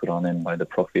the Holy Quran and by the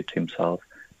Prophet himself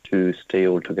to stay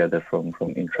altogether from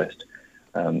interest.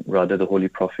 Rather, the Holy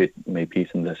Prophet, may peace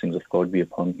and blessings of God be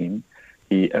upon him,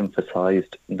 he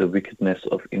emphasized the wickedness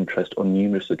of interest on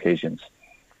numerous occasions.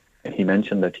 He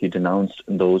mentioned that he denounced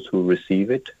those who receive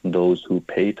it, those who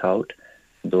pay it out,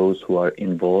 those who are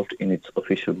involved in its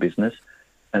official business,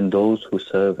 and those who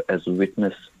serve as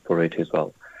witness for it as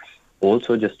well.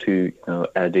 Also, just to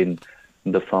add in,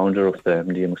 the founder of the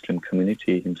Ahmadiyya Muslim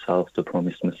community himself, the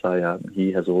promised Messiah,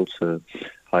 he has also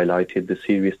highlighted the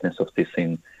seriousness of this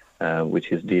sin,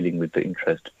 which is dealing with the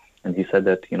interest. And he said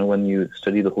that, when you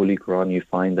study the Holy Quran, you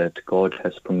find that God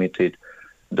has permitted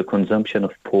the consumption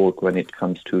of pork when it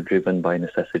comes to driven by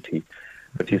necessity.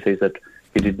 But he says that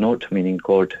he did not, meaning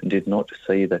God did not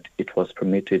say that it was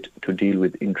permitted to deal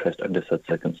with interest under such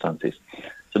circumstances.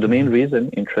 So the main reason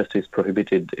interest is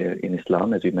prohibited in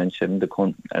Islam, as we mentioned,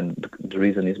 the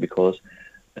reason is because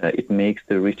it makes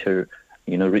the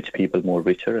rich people more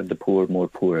richer and the poor more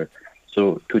poor.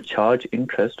 So to charge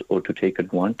interest or to take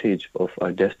advantage of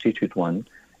a destitute one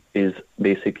is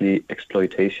basically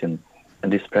exploitation.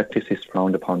 And this practice is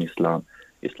frowned upon in Islam.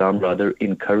 Islam rather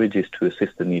encourages to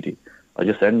assist the needy. I'll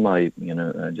just end my,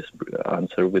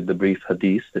 answer with the brief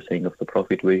hadith, the saying of the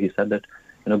Prophet, where he said that,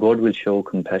 God will show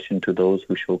compassion to those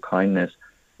who show kindness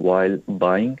while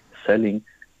buying, selling,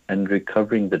 and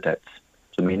recovering the debts.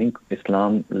 So meaning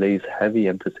Islam lays heavy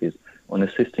emphasis on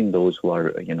assisting those who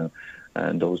are,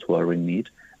 those who are in need,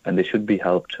 and they should be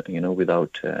helped,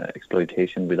 without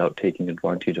exploitation, without taking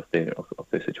advantage of their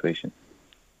situation.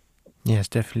 Yes,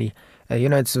 definitely.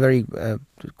 It's very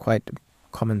quite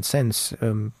common sense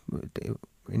in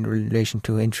relation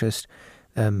to interest,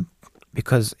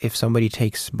 because if somebody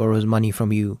borrows money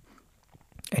from you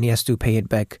and he has to pay it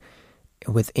back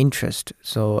with interest,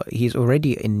 so he's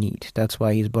already in need. That's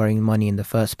why he's borrowing money in the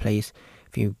first place.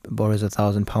 If he borrows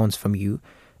 £1,000 from you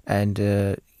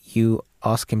and you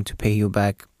ask him to pay you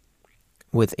back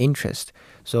with interest,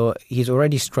 so he's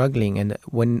already struggling, and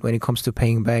when it comes to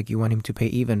paying back, you want him to pay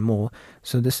even more.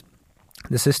 So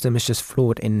the system is just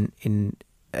flawed in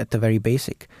at the very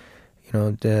basic.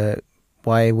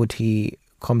 Why would he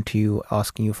come to you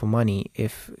asking you for money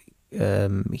if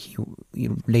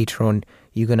later on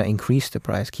you're gonna increase the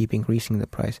price, keep increasing the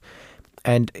price,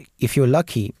 and if you're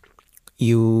lucky,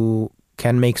 you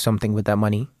can make something with that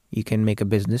money. You can make a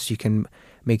business, you can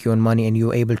make your own money, and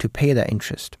you're able to pay that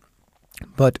interest.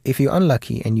 But if you're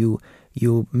unlucky and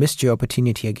you missed your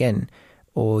opportunity again,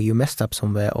 or you messed up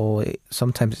somewhere, or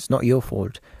sometimes it's not your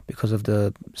fault because of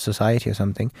the society or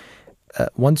something,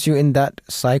 once you're in that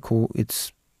cycle,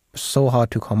 it's so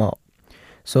hard to come out.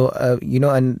 So,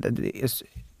 and it's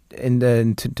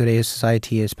in today's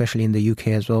society, especially in the UK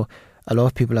as well, a lot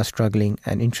of people are struggling,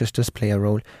 and interest does play a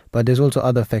role. But there's also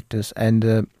other factors.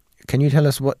 And can you tell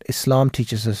us what Islam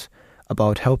teaches us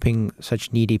about helping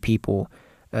such needy people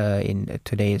in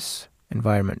today's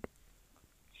environment?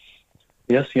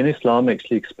 Yes, Islam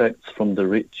actually expects from the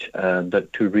rich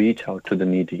that to reach out to the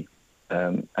needy,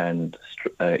 and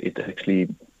it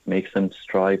actually makes them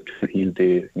strive to heal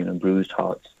their bruised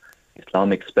hearts.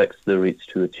 Islam expects the rich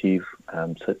to achieve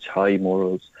such high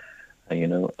morals,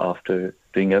 after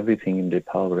doing everything in their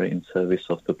power in service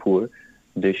of the poor.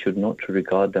 They should not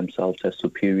regard themselves as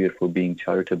superior for being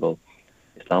charitable.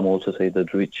 Islam also says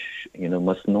that rich,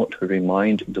 must not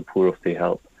remind the poor of their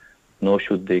help, nor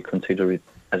should they consider it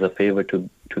as a favor to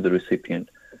the recipient.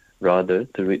 Rather,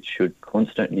 the rich should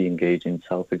constantly engage in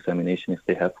self-examination if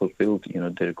they have fulfilled,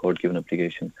 their God-given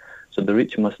obligation. So the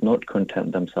rich must not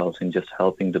content themselves in just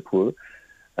helping the poor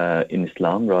in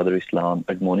Islam. Rather, Islam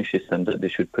admonishes them that they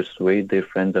should persuade their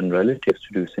friends and relatives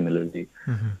to do similarly.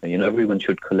 Everyone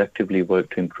should collectively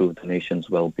work to improve the nation's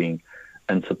well-being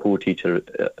and support each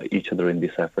other in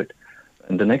this effort.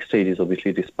 And the next stage is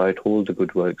obviously, despite all the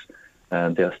good works,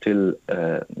 they are still,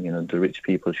 the rich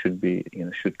people should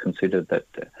consider that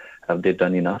have they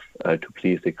done enough to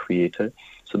please the Creator.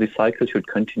 So this cycle should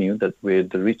continue, that where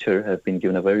the richer have been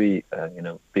given a very,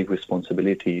 big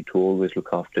responsibility to always look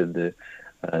after the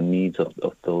needs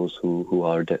of those who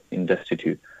are in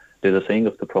destitute. There's a saying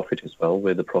of the Prophet as well,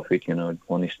 where the Prophet,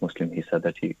 admonished Muslim. He said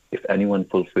that if anyone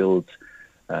fulfills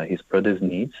his brother's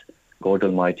needs, God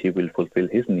Almighty will fulfill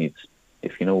his needs.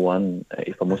 If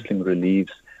a Muslim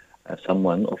relieves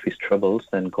someone of his troubles,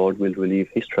 then God will relieve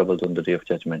his troubles on the Day of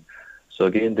Judgment. So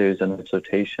again, there is an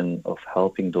exhortation of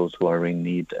helping those who are in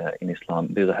need in Islam.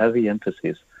 There's a heavy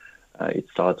emphasis. It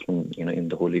starts from in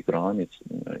the Holy Quran.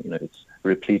 It's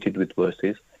repleted with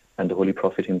verses, and the Holy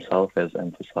Prophet himself has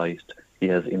emphasized. He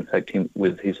has, in fact,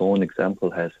 with his own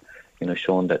example, has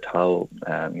shown that how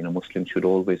Muslims should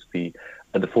always be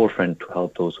at the forefront to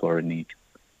help those who are in need.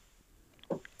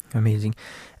 Amazing.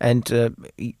 And,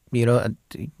 you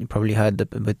probably heard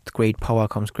that with great power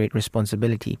comes great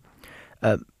responsibility.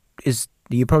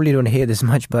 You probably don't hear this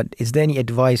much, but is there any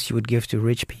advice you would give to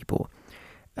rich people?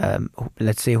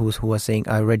 Let's say who are saying,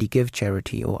 I already give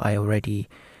charity, or I already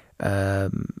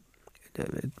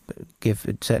give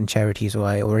certain charities, or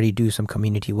I already do some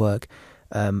community work.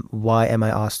 Why am I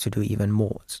asked to do even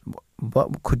more?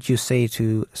 What could you say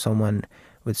to someone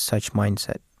with such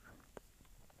mindset?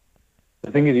 The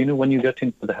thing is, when you get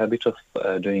into the habit of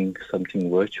doing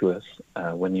something virtuous,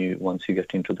 once you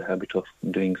get into the habit of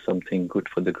doing something good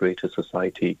for the greater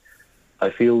society,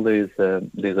 I feel there's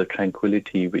a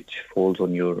tranquility which falls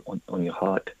on your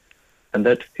heart, and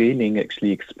that feeling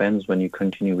actually expands when you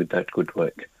continue with that good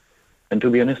work. And to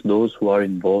be honest, those who are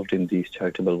involved in these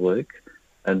charitable work,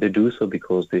 and they do so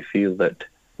because they feel that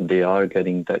they are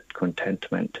getting that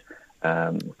contentment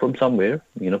from somewhere.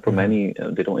 For many,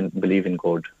 they don't believe in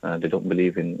God. They don't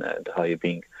believe in the higher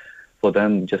being. For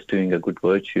them, just doing a good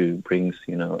virtue brings,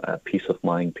 a peace of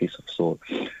mind, peace of soul.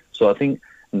 So I think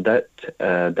that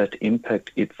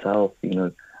impact itself,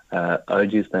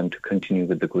 urges them to continue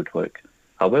with the good work.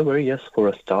 However, yes, for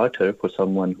a starter, for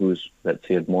someone who's, let's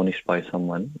say, admonished by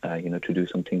someone, to do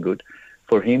something good,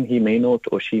 for him, he may not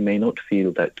or she may not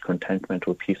feel that contentment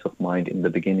or peace of mind in the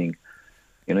beginning.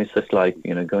 It's just like,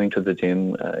 going to the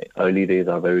gym. Early days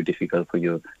are very difficult for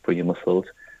your muscles.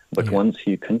 But once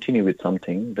you continue with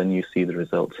something, then you see the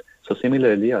results. So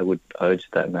similarly, I would urge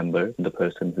that member, the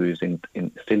person who is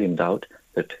still in doubt,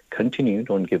 that continue,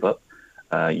 don't give up.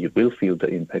 You will feel the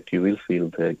impact. You will feel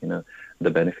the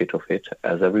benefit of it,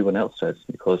 as everyone else does.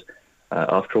 Because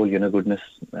after all, goodness,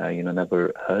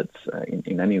 never hurts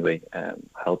in any way.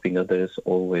 Helping others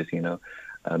always,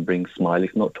 bring smile,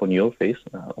 if not on your face,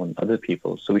 on other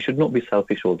people. So we should not be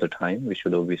selfish all the time. We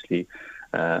should obviously,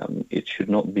 it should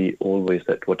not be always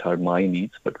that what are my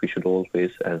needs, but we should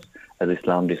always, as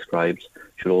Islam describes,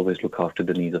 should always look after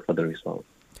the needs of others as well.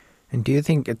 And do you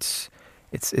think it's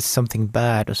something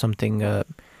bad or something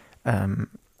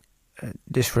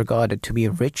disregarded to be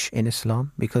rich in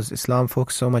Islam? Because Islam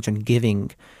focuses so much on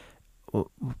giving.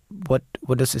 What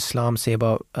does Islam say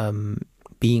about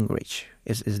being rich?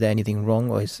 Is there anything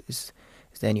wrong, or is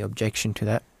there any objection to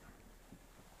that?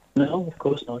 No, of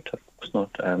course not. Of course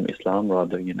not. Islam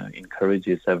rather,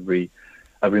 encourages every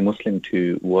Muslim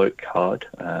to work hard,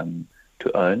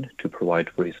 to earn, to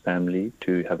provide for his family,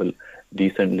 to have a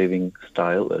decent living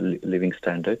style, living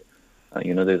standard.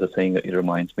 There's a saying that it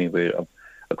reminds me where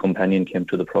a companion came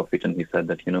to the Prophet and he said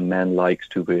that, man likes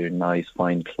to wear nice,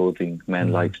 fine clothing.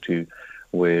 Man likes to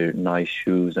wear nice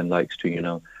shoes and likes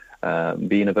to,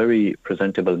 be in a very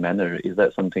presentable manner. Is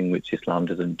that something which Islam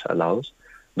doesn't allow?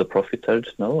 The Prophet said,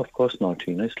 no, of course not.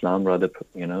 Islam rather,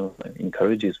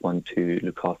 encourages one to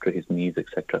look after his needs,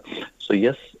 etc. So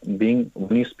yes, when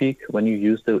you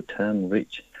use the term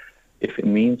rich, if it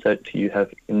means that you have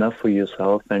enough for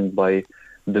yourself and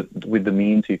with the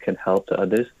means you can help the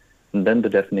others, then the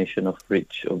definition of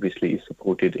rich obviously is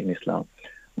supported in Islam.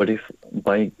 But if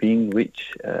by being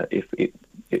rich, if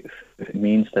it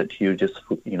means that you're just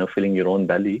filling your own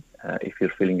belly, if you're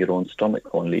filling your own stomach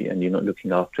only, and you're not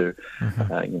looking after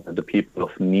the people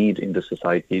of need in the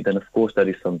society, then of course that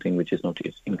is something which is not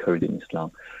encouraged in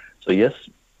Islam. So yes,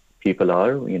 people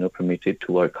are, permitted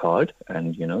to work hard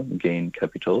and, gain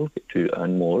capital to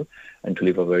earn more and to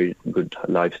live a very good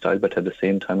lifestyle, but at the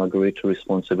same time, a greater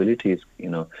responsibility is,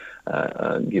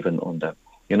 given on them.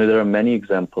 There are many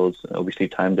examples. Obviously,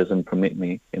 time doesn't permit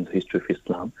me in the history of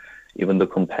Islam. Even the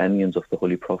companions of the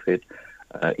Holy Prophet,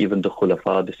 even the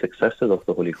Khulafa, the successors of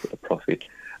the Holy Prophet,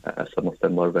 some of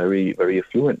them were very, very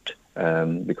affluent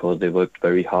because they worked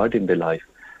very hard in their life.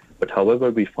 But however,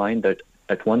 we find that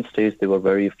at one stage they were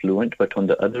very affluent, but on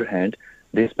the other hand,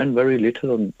 they spent very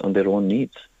little on their own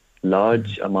needs.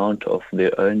 Large amount of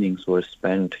their earnings were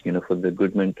spent, for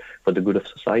the good of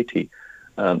society.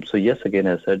 So yes, again,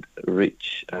 as I said,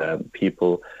 rich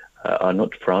people are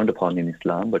not frowned upon in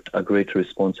Islam, but a greater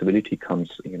responsibility comes,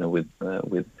 with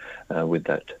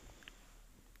that.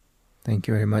 Thank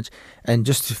you very much. And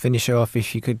just to finish off,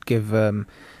 if you could give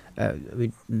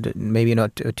maybe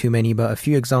not too many, but a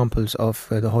few examples of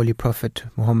the Holy Prophet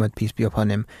Muhammad, peace be upon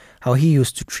him, how he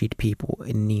used to treat people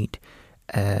in need,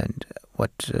 and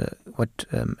what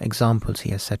examples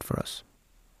he has set for us.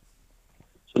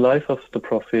 The life of the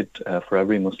Prophet for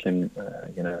every Muslim,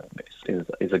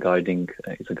 is a guiding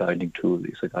tool,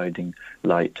 is a guiding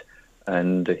light,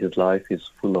 and his life is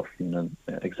full of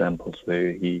examples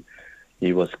where he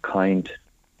was kind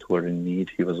to who are in need.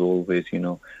 He was always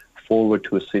forward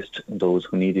to assist those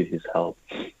who needed his help.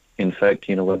 In fact,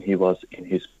 when he was in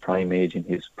his prime age, in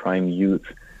his prime youth,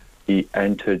 he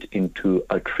entered into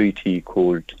a treaty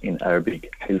called in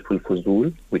Arabic Hilful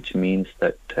Fuzul, which means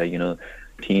that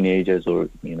teenagers or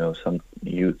some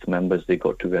youth members, they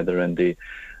got together and they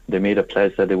made a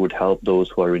pledge that they would help those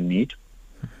who are in need.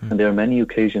 And there are many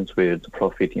occasions where the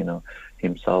Prophet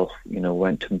himself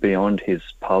went beyond his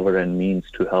power and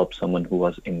means to help someone who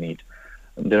was in need.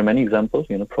 There are many examples.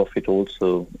 Prophet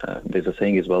also, there's a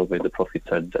saying as well where the Prophet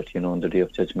said that on the Day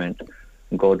of Judgment,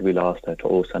 God will ask that,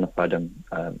 "Oh son of Adam,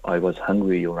 I was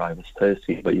hungry or I was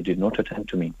thirsty, but you did not attend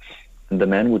to me." And the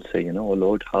man would say, "Oh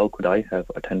Lord, how could I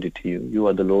have attended to you? You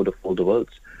are the Lord of all the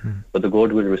worlds." But the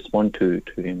God will respond to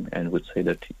him and would say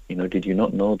that, "Did you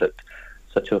not know that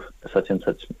such and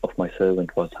such of my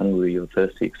servant was hungry or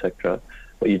thirsty, etc.,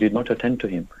 but you did not attend to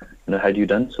him? Had you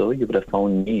done so, you would have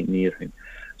found me near him."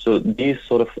 So these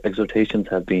sort of exhortations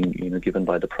have been given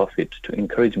by the Prophet to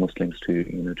encourage Muslims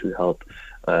to help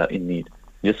in need.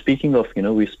 Just speaking of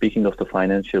we're speaking of the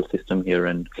financial system here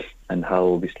and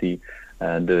how obviously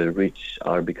the rich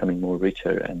are becoming more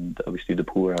richer and obviously the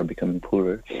poor are becoming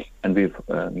poorer, and we've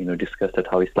discussed that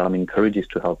how Islam encourages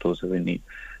to help those who are in need.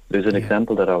 There's an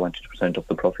example that I wanted to present of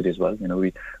the Prophet as well.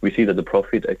 We see that the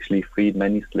Prophet actually freed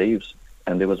many slaves,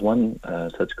 and there was one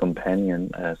such companion,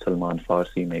 Salman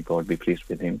Farsi, may God be pleased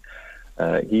with him.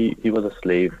 He was a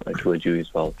slave to a Jew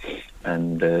as well,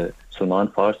 and Salman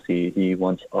Farsi, he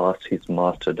once asked his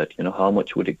master that how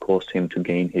much would it cost him to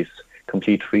gain his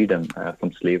complete freedom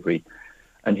from slavery.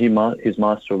 And his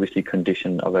master obviously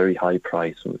conditioned a very high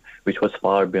price, which was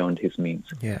far beyond his means.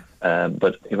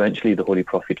 But eventually the Holy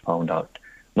Prophet found out.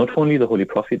 Not only the Holy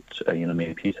Prophet,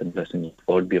 may peace and blessings of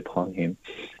God be upon him,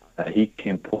 he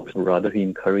came forward, rather he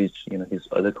encouraged his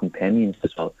other companions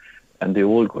as well. And they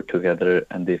all got together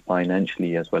and they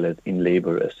financially as well as in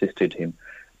labor assisted him.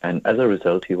 And as a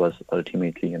result, he was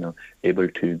ultimately, able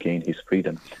to gain his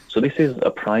freedom. So this is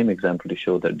a prime example to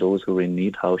show that those who are in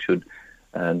need, how should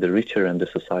the richer and the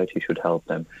society should help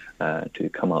them to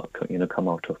come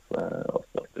out of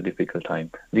the difficult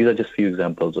time. These are just few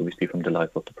examples, obviously, from the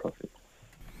life of the Prophet.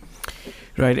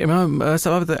 Right, Imam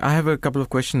Sawab, I have a couple of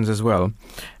questions as well.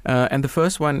 And the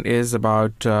first one is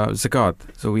about zakat.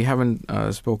 So we haven't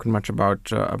spoken much about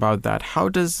that. How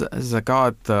does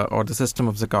zakat or the system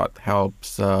of zakat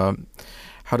helps?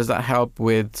 How does that help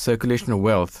with circulation of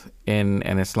wealth in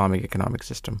an Islamic economic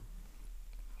system?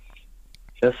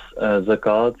 Yes,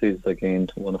 zakat is again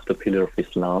one of the pillars of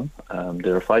Islam.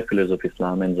 There are 5 pillars of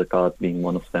Islam, and zakat being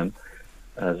one of them.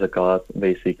 Zakat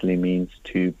basically means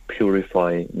to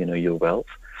purify, your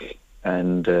wealth.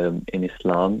 And in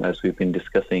Islam, as we've been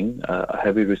discussing, a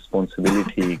heavy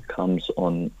responsibility comes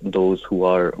on those who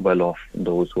are well off,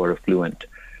 those who are affluent.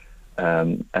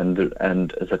 And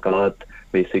zakat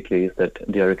basically is that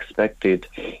they are expected,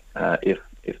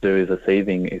 if there is a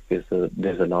saving, if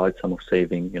there's a large sum of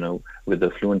saving, with the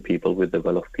affluent people, with the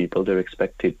well-off people, they're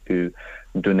expected to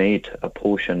donate a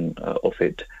portion of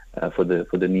it for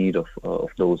the need of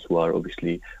those who are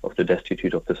obviously of the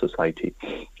destitute of the society.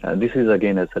 This is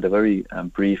again, as I said, a very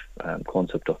brief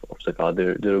concept of zakat.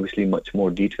 There obviously much more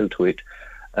detail to it,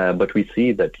 but we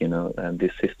see that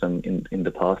this system in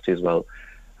the past as well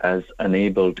has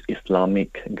enabled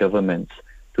Islamic governments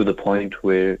to the point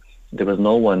where there was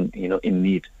no one in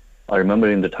need. I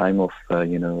remember in the time of,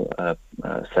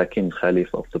 second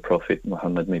Caliph of the Prophet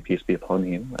Muhammad, may peace be upon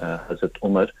him, Hazrat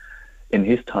Umar, in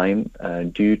his time,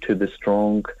 due to the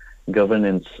strong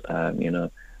governance,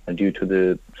 due to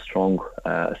the strong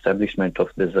establishment of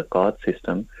the zakat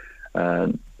system,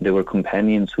 there were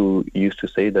companions who used to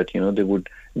say that, they would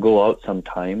go out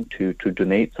sometime to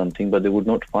donate something, but they would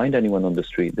not find anyone on the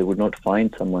street. They would not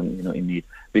find someone, in need,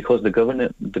 because the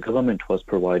government was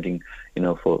providing,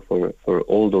 for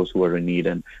all those who are in need,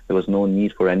 and there was no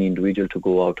need for any individual to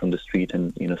go out on the street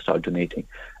and, start donating.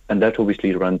 And that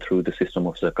obviously ran through the system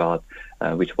of zakat,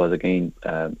 which was again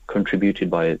contributed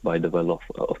by the well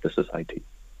of the society.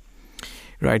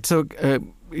 Right. So,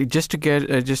 just to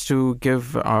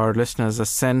give our listeners a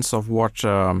sense of what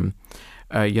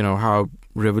how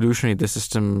revolutionary the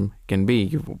system can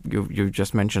be, you've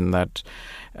just mentioned that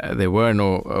there were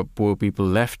no poor people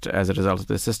left as a result of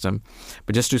the system.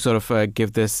 But just to sort of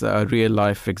give this real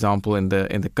life example in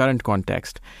the current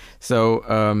context. So,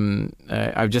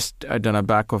 I've just done a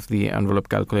back of the envelope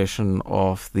calculation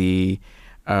of the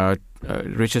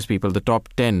richest people, the top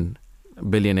 10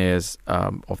 billionaires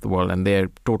of the world, and their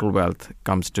total wealth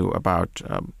comes to about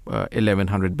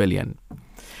 1,100 billion.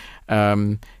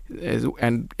 So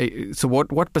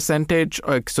what percentage?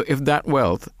 So if that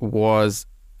wealth was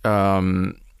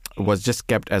just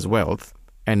kept as wealth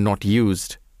and not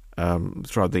used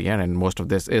throughout the year, and most of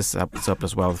this is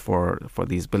surplus wealth for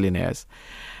these billionaires,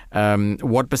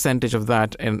 what percentage of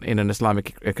that in an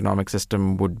Islamic economic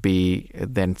system would be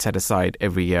then set aside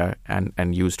every year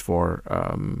and used for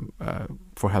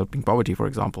helping poverty, for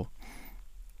example?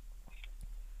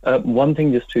 One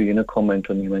thing just to comment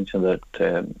on, you mentioned that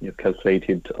you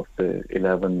calculated of the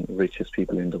 11 richest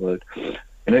people in the world.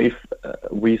 If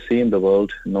we see in the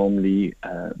world, normally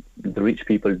the rich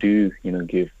people do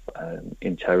give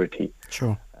in charity.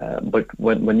 Sure. But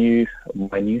when you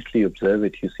minutely observe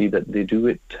it, you see that they do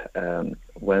it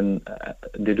when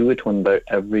by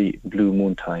every blue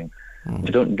moon time. Mm.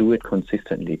 They don't do it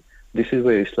consistently. This is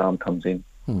where Islam comes in.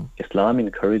 Islam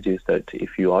encourages that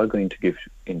if you are going to give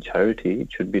in charity,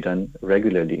 it should be done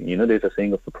regularly. There's a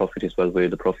saying of the Prophet as well, where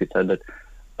the Prophet said that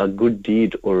a good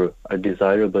deed or a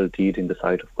desirable deed in the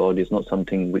sight of God is not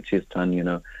something which is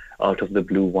done, out of the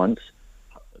blue once,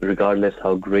 regardless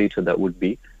how great that would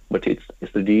be. But it's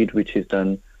the deed which is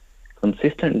done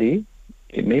consistently.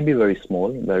 It may be very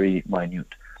small, very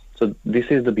minute. So this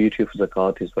is the beauty of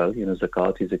zakat as well.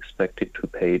 Zakat is expected to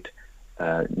pay it,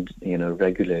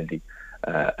 regularly.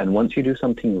 And once you do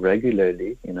something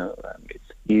regularly,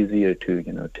 it's easier to,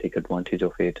 take advantage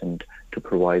of it and to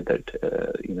provide that,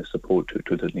 support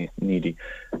to the needy.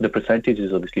 The percentage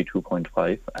is obviously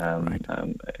 2.5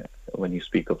 when you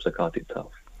speak of zakat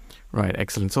itself. Right,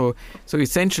 excellent. So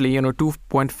essentially,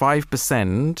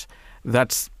 2.5%.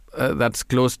 That's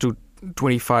close to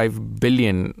 $25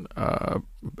 billion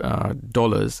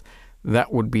dollars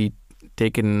that would be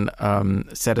taken,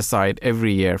 set aside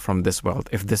every year from this wealth,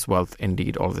 if this wealth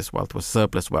indeed, all this wealth was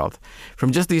surplus wealth,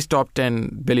 from just these top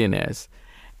 10 billionaires.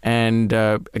 And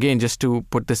again, just to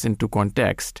put this into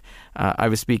context, I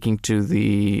was speaking to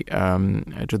the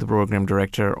program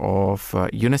director of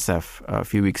UNICEF a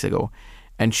few weeks ago,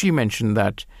 and she mentioned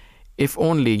that if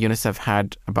only UNICEF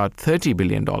had about $30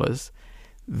 billion,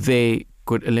 they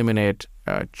could eliminate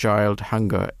child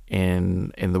hunger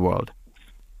in the world.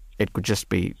 It would just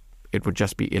be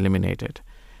eliminated.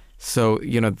 So,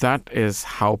 that is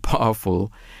how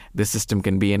powerful the system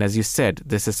can be. And as you said,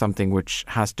 this is something which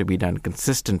has to be done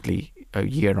consistently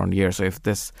year on year. So if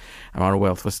this amount of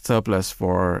wealth was surplus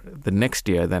for the next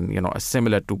year, then, a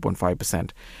similar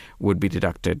 2.5% would be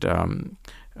deducted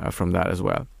from that as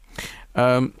well.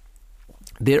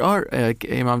 There are,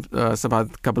 Imam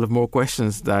Sabah, a couple of more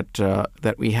questions that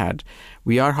we had.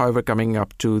 We are, however, coming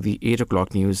up to the 8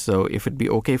 o'clock news, so if it'd be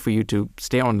okay for you to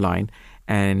stay online,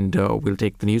 and we'll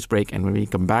take the news break, and when we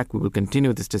come back, we will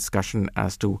continue this discussion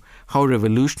as to how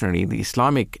revolutionary the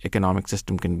Islamic economic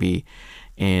system can be,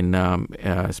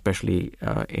 especially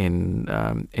in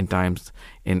times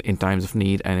of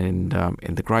need and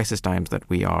in the crisis times that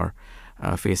we are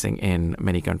facing in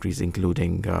many countries,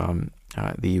 including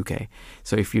the UK.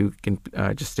 So if you can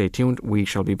just stay tuned, we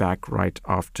shall be back right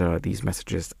after these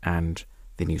messages and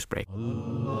the news break.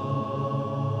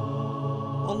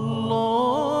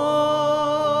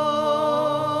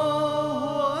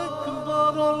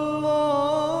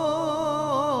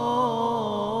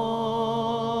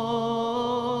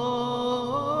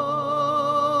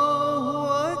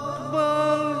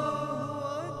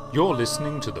 You're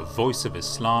listening to the Voice of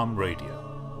Islam Radio,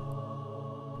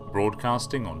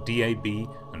 broadcasting on DAB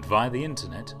and via the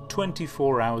internet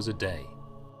 24 hours a day.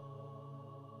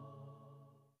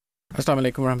 Assalamu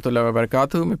alaikum warahmatullahi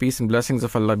wabarakatuh. May peace and blessings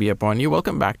of Allah be upon you.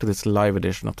 Welcome back to this live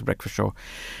edition of The Breakfast Show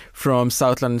from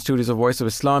South London studios of Voice of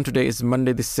Islam. Today is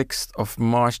Monday, the 6th of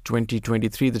March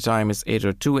 2023. The time is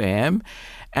 8:02 a.m.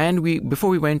 And before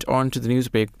we went on to the news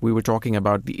break, we were talking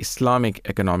about the Islamic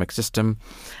economic system.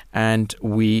 And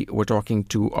we were talking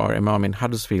to our Imam in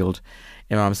Huddersfield,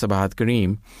 Imam Sabahat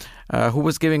Kareem, who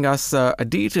was giving us a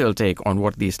detailed take on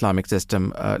what the Islamic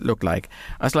system looked like.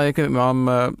 Assalamu alaikum,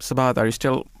 Imam Sabahat. Are you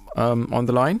still on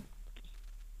the line?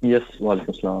 Yes,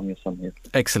 walaikum salam. Yes, I'm here.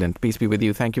 Excellent. Peace be with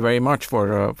you. Thank you very much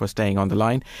for staying on the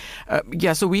line.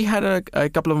 So we had a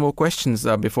couple of more questions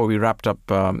before we wrapped up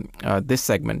this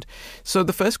segment. So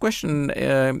the first question,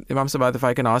 Imam Sabahat, if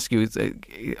I can ask you, is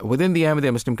within the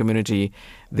Ahmadiyya Muslim community,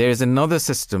 there is another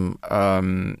system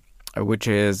which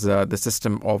is the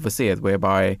system of wasiyat,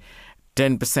 whereby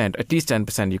 10%, at least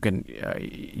 10%,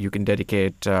 you can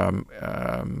dedicate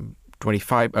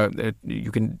 25.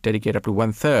 You can dedicate up to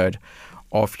 1/3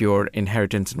 of your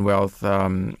inheritance and wealth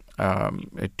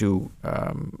to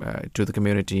the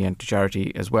community and to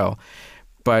charity as well.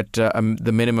 But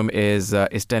the minimum is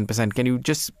 10%. Can you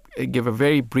just give a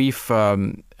very brief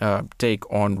take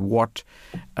on what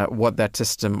that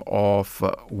system of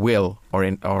will or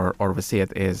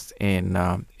wasiyat is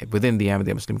within the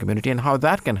Ahmadiyya Muslim community, and how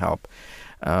that can help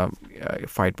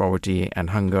fight poverty and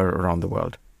hunger around the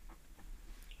world?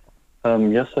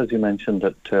 Yes, as you mentioned,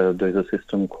 that there's a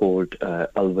system called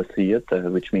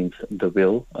Al-Wasiyat, which means the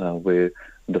will, where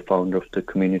the founder of the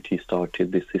community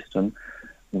started this system,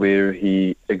 where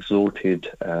he exhorted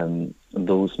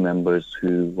those members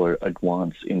who were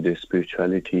advanced in their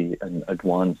spirituality and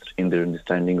advanced in their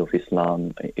understanding of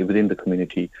Islam within the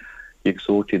community. He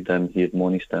exhorted them, he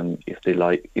admonished them, if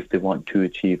they want to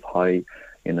achieve high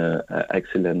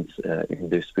excellence in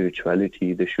their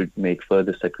spirituality, they should make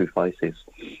further sacrifices.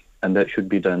 And that should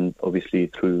be done, obviously,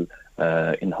 through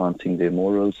enhancing their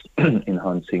morals,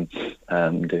 enhancing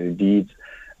their deeds,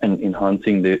 and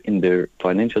enhancing their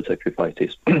financial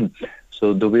sacrifices.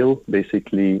 So the will,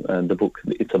 basically, the book,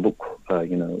 it's a book,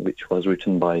 which was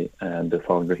written by the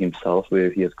founder himself, where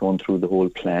he has gone through the whole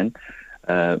plan,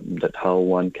 that how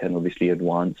one can obviously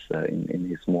advance in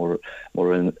his moral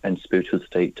and spiritual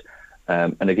state.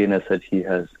 And again, as I said, he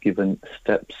has given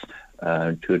steps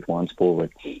to advance forward,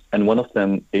 and one of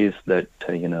them is that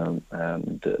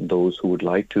those who would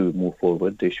like to move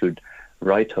forward, they should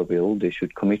write a will. They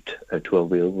should commit to a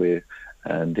will where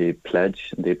they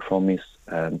pledge, they promise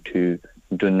to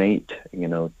donate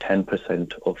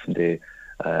 10% of their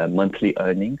monthly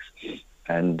earnings,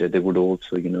 and they would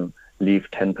also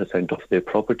leave 10% of their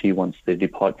property once they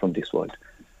depart from this world.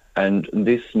 And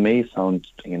this may sound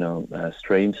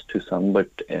strange to some, but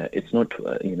it's not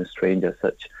strange as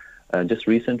such. Just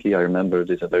recently, I remember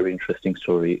there's a very interesting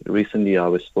story. Recently, I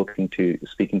was speaking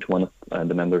to one of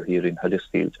the member here in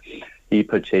Huddersfield. He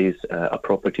purchased a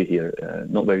property here,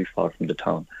 not very far from the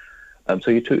town. So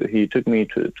he took me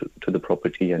to the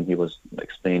property, and he was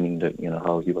explaining that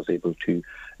how he was able to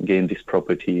gain this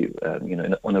property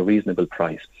on a reasonable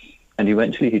price. And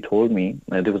eventually, he told me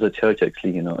there was a church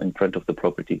actually in front of the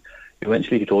property.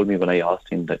 Eventually, he told me when I asked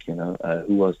him that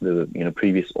who was the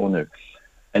previous owner.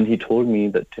 And he told me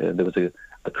that there was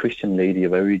a Christian lady, a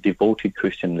very devoted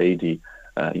Christian lady,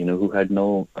 who had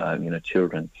no,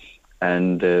 children.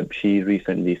 And she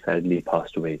recently, sadly,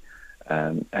 passed away.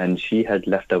 And she had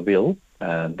left a will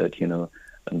that,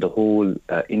 the whole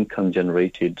income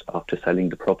generated after selling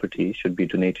the property should be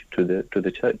donated to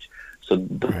the church. So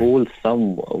the whole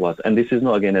sum was, and this is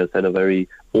not, again, as I said, a very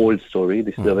old story.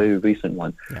 This is a very recent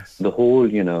one. Yes. The whole,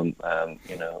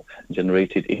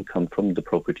 generated income from the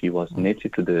property was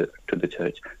donated to the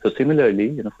church. So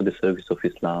similarly, for the service of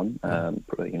Islam,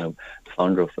 the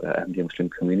founder of Ahmadiyya Muslim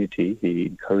community, he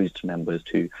encouraged members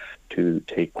to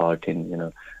take part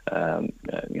in,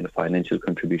 financial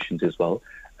contributions as well,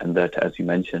 and that, as you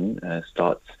mentioned,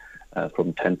 starts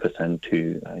from 10%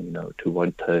 to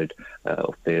 1/3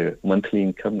 of their monthly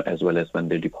income, as well as when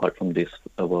they depart from this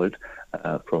world,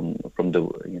 from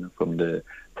the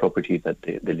property that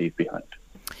they leave behind.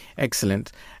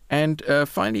 Excellent. And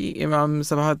finally, Imam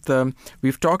Sabahat,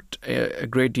 we've talked a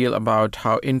great deal about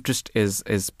how interest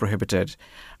is prohibited.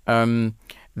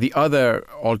 The other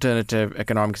alternative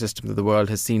economic system that the world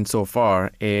has seen so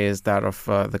far is that of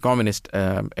the communist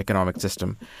economic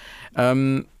system.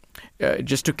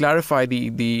 Just to clarify, the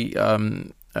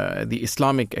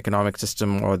Islamic economic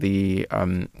system, or the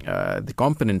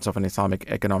components of an Islamic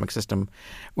economic system,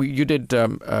 you did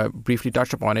briefly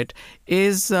touch upon it.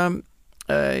 Is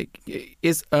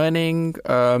earning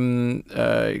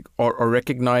or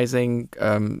recognizing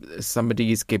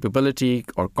somebody's capability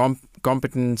or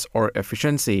competence or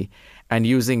efficiency, and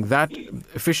using that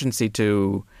efficiency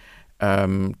to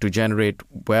generate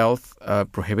wealth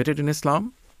prohibited in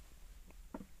Islam?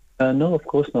 No, of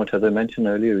course not. As I mentioned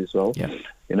earlier as well, Yeah.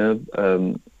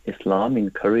 Islam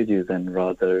encourages and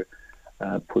rather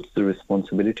puts the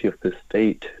responsibility of the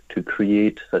state to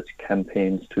create such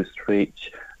campaigns, to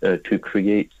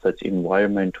create such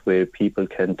environment where people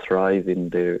can thrive in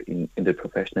their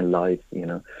professional life,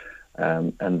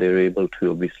 and they're able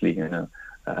to obviously,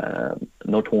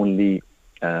 not only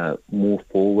move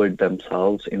forward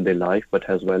themselves in their life, but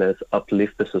as well as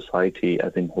uplift the society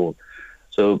as a whole.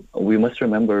 So we must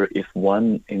remember, if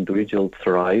one individual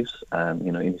thrives,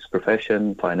 in his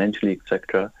profession, financially,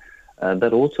 etc.,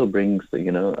 that also brings,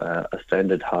 a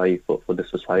standard high for the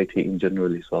society in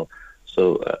general as well.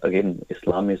 So again,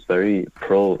 Islam is very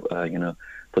pro,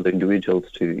 for the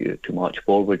individuals to march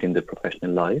forward in their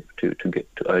professional life, to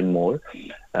earn more,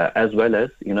 as well as,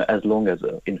 as long as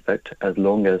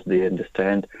they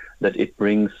understand that it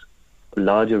brings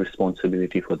larger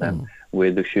responsibility for them,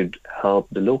 where they should help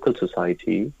the local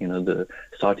society,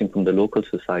 starting from the local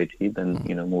society, then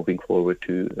moving forward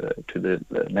to the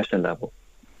national level.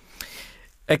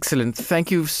 Excellent. Thank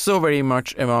you so very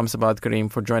much, Imam Sabah Karim,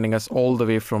 for joining us all the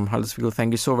way from Huddersfield.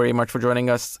 Thank you so very much for joining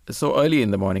us so early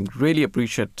in the morning. Really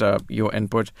appreciate your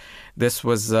input. This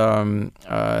was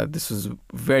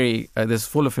very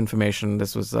full of information.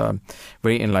 This was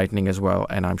very enlightening as well,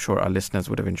 and I'm sure our listeners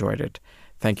would have enjoyed it.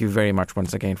 Thank you very much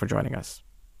once again for joining us.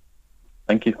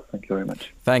 Thank you. Thank you very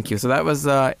much. Thank you. So that was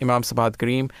Imam Sabah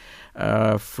Karim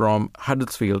from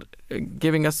Huddersfield,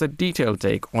 giving us a detailed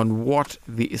take on what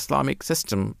the Islamic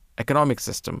system, economic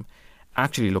system,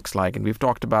 actually looks like. And we've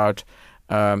talked about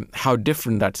how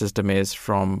different that system is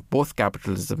from both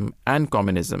capitalism and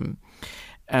communism.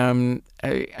 And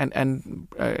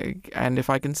if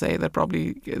I can say that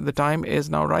probably the time is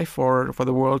now ripe for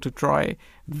the world to try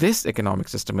this economic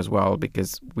system as well,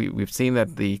 because we've seen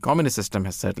that the communist system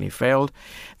has certainly failed.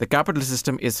 The capitalist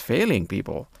system is failing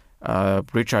people.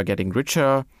 Rich are getting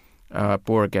richer,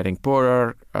 poor are getting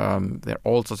poorer. There are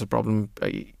all sorts of problems.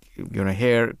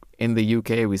 Here in the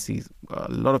UK, we see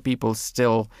a lot of people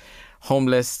still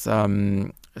homeless,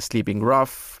 sleeping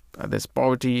rough. There's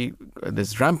poverty,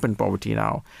 there's rampant poverty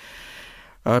now.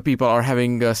 People are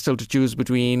having still to choose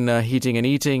between heating and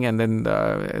eating, and then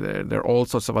there are all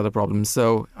sorts of other problems.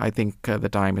 So I think the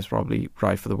time is probably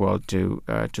right for the world to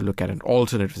look at an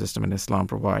alternative system, and Islam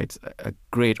provides a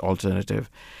great alternative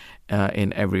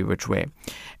in every which way.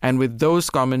 And with those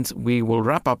comments, we will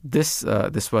wrap up this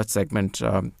first segment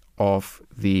of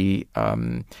the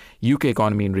UK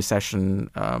economy in recession,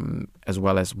 as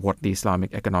well as what the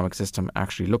Islamic economic system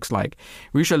actually looks like.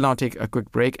 We shall now take a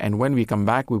quick break, and when we come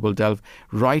back, we will delve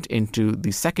right into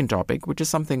the second topic, which is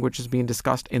something which has been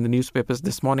discussed in the newspapers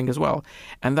this morning as well,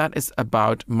 and that is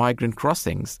about migrant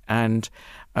crossings and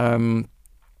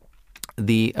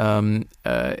the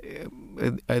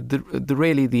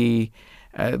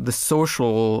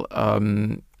social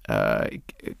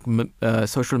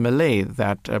social melee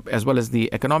that, as well as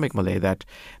the economic melee that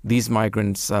these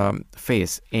migrants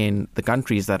face in the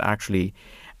countries that actually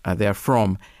they are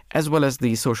from, as well as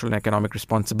the social and economic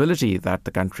responsibility that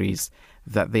the countries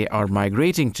that they are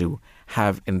migrating to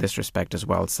have in this respect as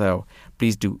well. So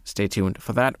please do stay tuned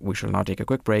for that. We shall now take a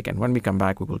quick break, and when we come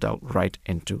back, we will delve right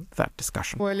into that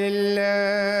discussion.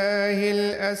 وَلِلَّهِ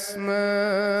الْأَسْمَاءُ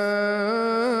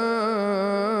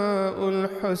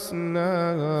الْحُسْنَى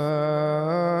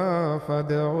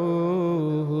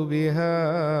فَادْعُوهُ بِهَا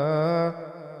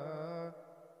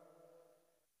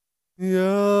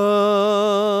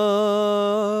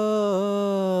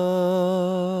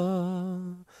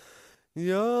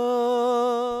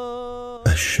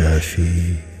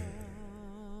الشافي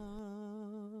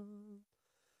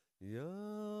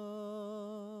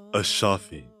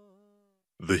Ash-Shafi,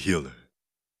 the healer,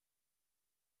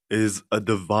 is a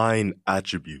divine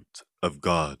attribute of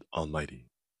God Almighty.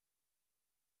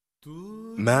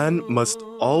 Man must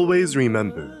always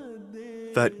remember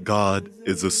that God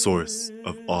is the source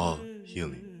of all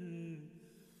healing.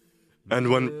 And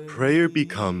when prayer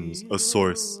becomes a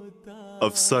source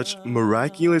of such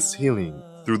miraculous healing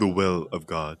through the will of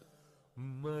God,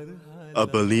 a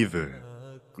believer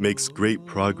makes great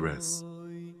progress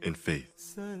in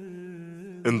faith,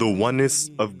 in the oneness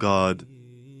of God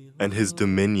and His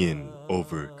dominion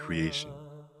over creation.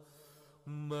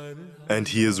 And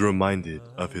he is reminded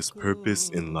of his purpose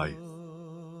in life,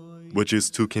 which is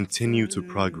to continue to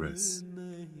progress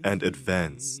and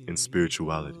advance in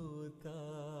spirituality.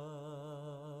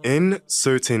 In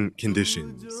certain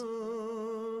conditions,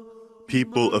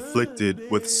 people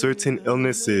afflicted with certain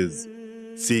illnesses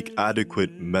seek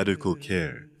adequate medical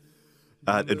care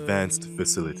at advanced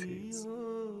facilities.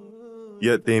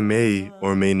 Yet they may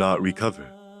or may not recover.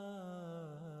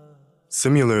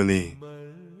 Similarly,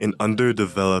 in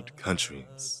underdeveloped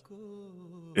countries,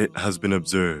 it has been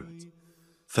observed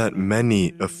that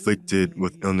many afflicted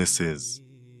with illnesses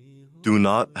do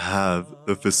not have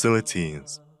the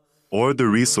facilities or the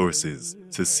resources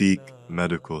to seek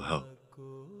medical help.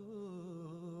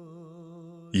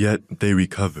 Yet they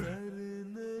recover,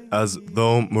 as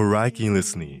though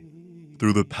miraculously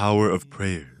through the power of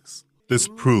prayers. This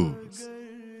proves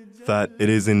that it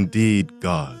is indeed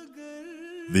God,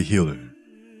 the healer,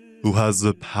 who has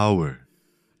the power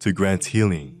to grant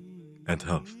healing and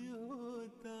health.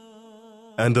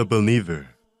 And a believer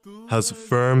has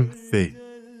firm faith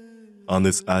on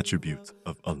this attribute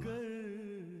of Allah.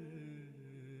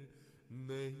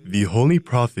 The Holy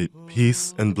Prophet,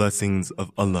 peace and blessings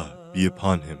of Allah be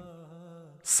upon him,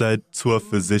 said to a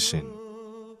physician,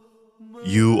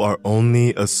 "You are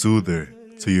only a soother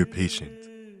to your patient.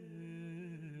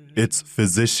 Its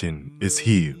physician is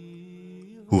He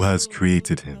who has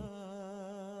created him."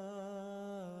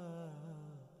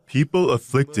 People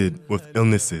afflicted with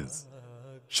illnesses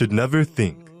should never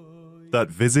think that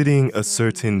visiting a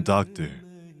certain doctor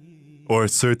or a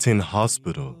certain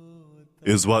hospital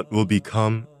is what will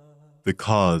become the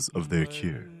cause of their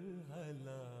cure.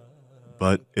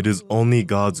 But it is only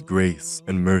God's grace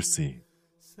and mercy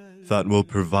that will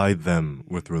provide them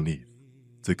with relief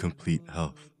to complete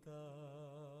health.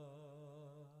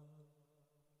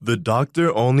 The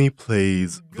doctor only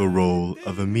plays the role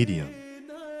of a medium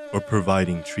or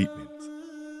providing treatment,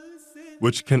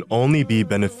 which can only be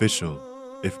beneficial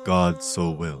if God so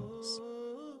wills.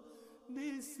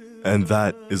 And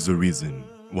that is the reason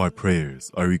why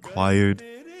prayers are required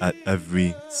at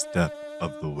every step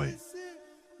of the way.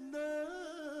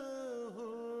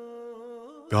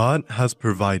 God has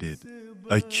provided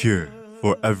a cure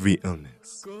for every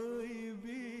illness,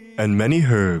 and many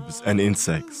herbs and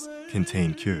insects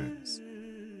contain cures,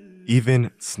 even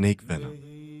snake venom.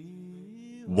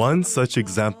 One such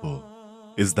example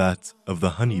is that of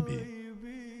the honeybee.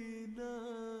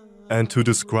 And to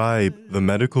describe the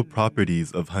medical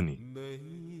properties of honey,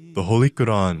 the Holy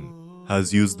Quran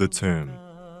has used the term,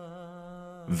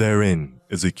 "Therein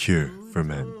is a cure for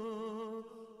men."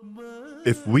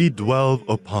 If we dwell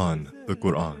upon the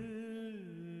Quran,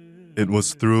 it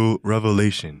was through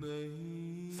revelation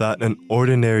that an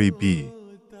ordinary bee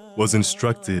was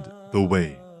instructed the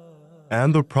way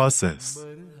and the process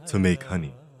to make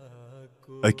honey,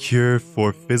 a cure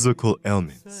for physical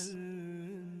ailments.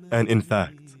 And in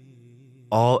fact,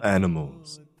 all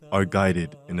animals are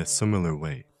guided in a similar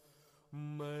way.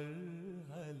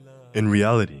 In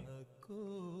reality,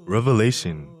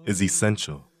 revelation is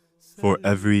essential for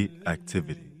every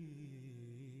activity.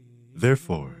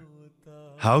 Therefore,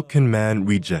 how can man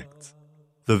reject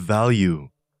the value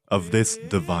of this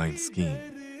divine scheme?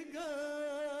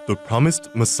 The promised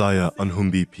Messiah, on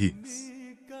whom be peace,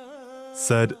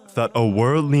 said that a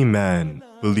worldly man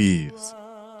believes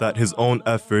that his own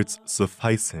efforts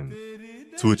suffice him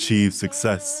to achieve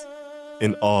success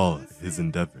in all his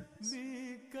endeavors.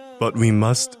 But we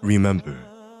must remember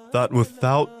that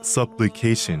without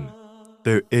supplication,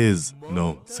 there is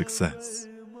no success.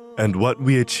 And what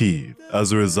we achieve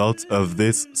as a result of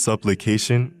this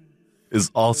supplication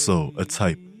is also a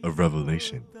type of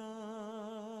revelation.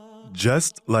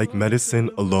 Just like medicine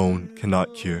alone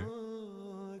cannot cure,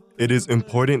 it is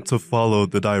important to follow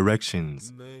the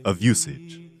directions of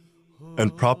usage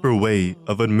and proper way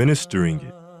of administering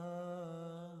it.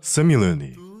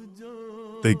 Similarly,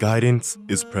 the guidance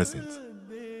is present,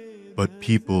 but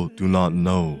people do not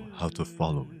know how to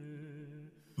follow it.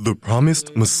 The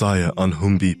promised Messiah, on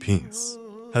whom be peace,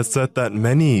 has said that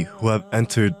many who have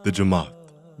entered the Jamaat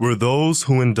were those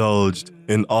who indulged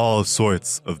in all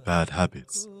sorts of bad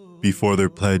habits before their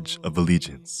pledge of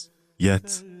allegiance.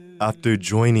 Yet, after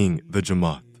joining the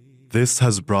Jamaat, this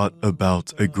has brought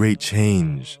about a great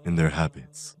change in their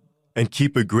habits and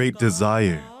keep a great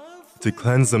desire to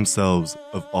cleanse themselves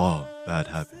of all bad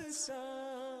habits.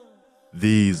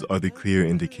 These are the clear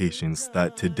indications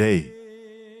that today,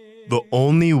 the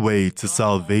only way to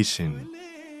salvation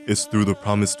is through the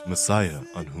promised Messiah,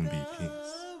 on whom be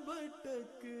peace.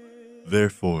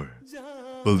 Therefore,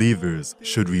 believers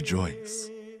should rejoice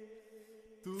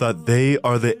that they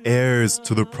are the heirs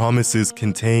to the promises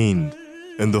contained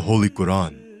in the Holy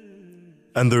Quran,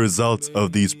 and the results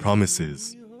of these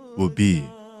promises will be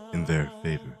in their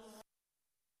favor.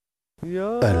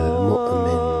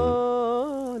 Al-Mu'min,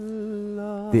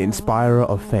 the inspirer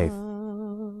of faith,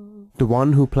 the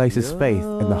one who places faith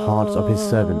in the hearts of his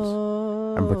servants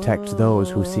and protects those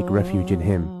who seek refuge in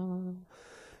Him.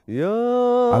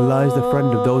 Allah is the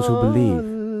friend of those who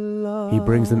believe. He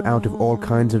brings them out of all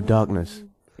kinds of darkness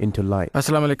into light.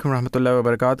 Assalamu alaikum warahmatullahi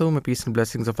wabarakatuh. May peace and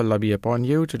blessings of Allah be upon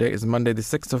you. Today is Monday, the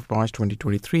 6th of March,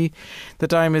 2023. The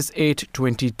time is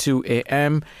 8:22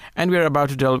 a.m. and we are about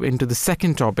to delve into the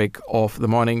second topic of the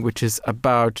morning, which is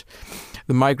about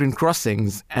the migrant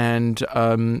crossings and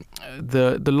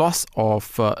the loss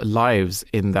of lives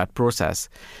in that process.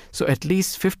 So at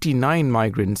least 59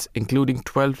 migrants, including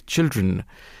 12 children,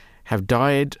 have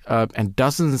died and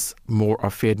dozens more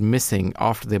are feared missing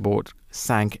after their boat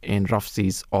sank in rough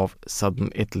seas of southern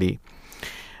Italy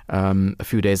a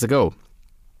few days ago.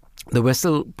 The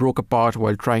vessel broke apart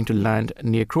while trying to land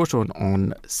near Crotone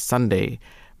on Sunday.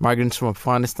 Migrants from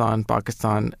Afghanistan,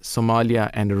 Pakistan, Somalia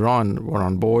and Iran were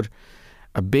on board.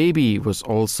 A baby was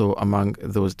also among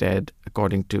those dead,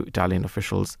 according to Italian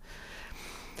officials.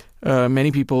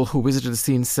 Many people who visited the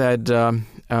scene said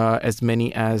as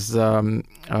many as a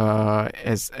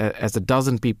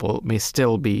dozen people may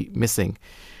still be missing.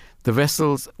 The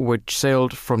vessels, which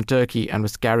sailed from Turkey and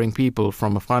was carrying people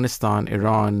from Afghanistan,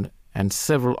 Iran, and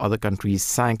several other countries,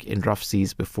 sank in rough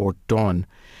seas before dawn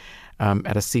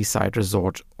at a seaside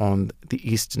resort on the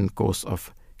eastern coast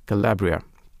of Calabria.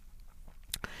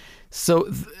 So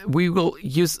we will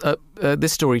use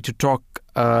this story to talk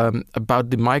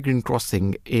about the migrant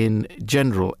crossing in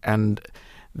general, and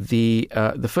the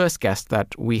first guest that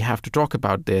we have to talk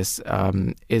about this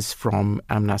is from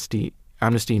Amnesty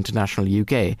International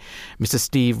UK, Mr.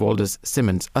 Steve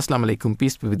Walters-Simmonds. Assalamu alaikum,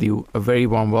 peace be with you. A very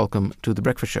warm welcome to the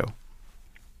Breakfast Show.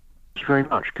 Thank you very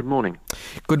much. Good morning.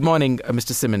 Good morning,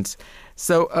 Mr. Simmonds.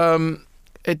 So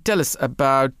tell us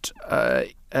about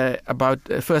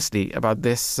firstly about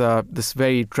this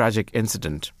very tragic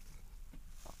incident.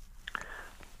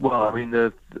 Well, I mean,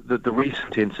 the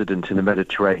recent incident in the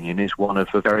Mediterranean is one of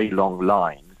a very long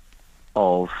line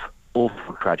of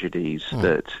awful tragedies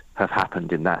that have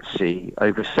happened in that sea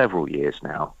over several years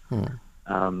now.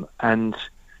 And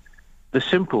the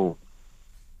simple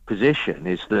position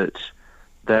is that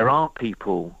there are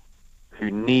people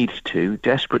who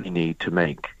desperately need to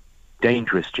make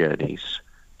dangerous journeys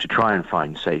to try and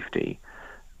find safety,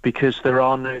 because there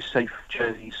are no safe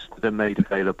journeys that are made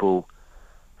available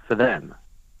for them.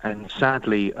 And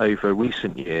sadly, over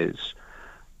recent years,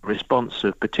 the response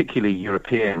of particularly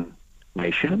European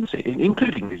nations,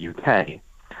 including the UK,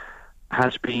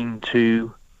 has been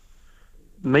to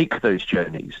make those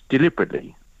journeys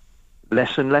deliberately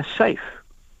less and less safe,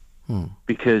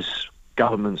 because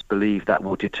governments believe that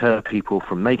will deter people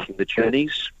from making the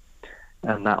journeys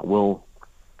and that will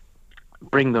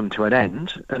bring them to an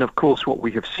end. And of course, what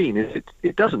we have seen is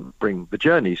it doesn't bring the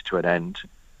journeys to an end.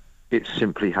 It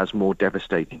simply has more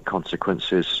devastating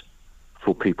consequences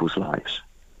for people's lives.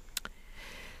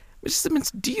 Mr.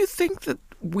 Simmonds, do you think that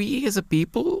we as a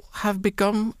people have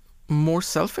become more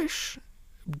selfish,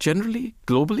 generally,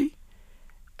 globally?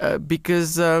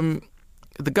 Because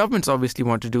the governments obviously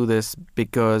want to do this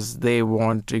because they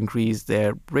want to increase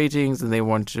their ratings and they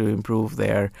want to improve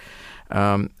their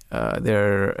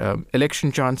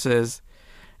election chances,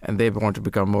 and they want to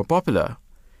become more popular.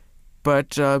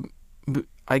 But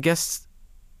I guess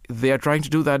they are trying to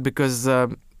do that because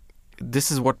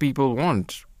this is what people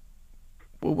want.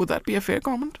 Would that be a fair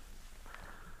comment?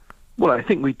 Well, I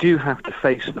think we do have to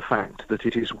face the fact that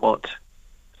it is what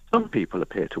some people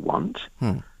appear to want.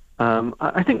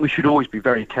 I think we should always be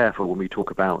very careful when we talk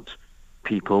about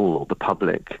people or the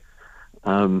public.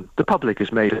 The public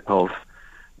is made up of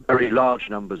very large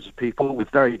numbers of people with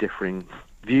very differing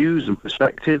views and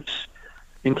perspectives,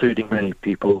 including many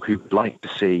people who would like to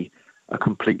see a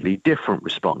completely different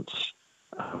response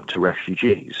to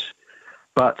refugees.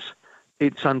 But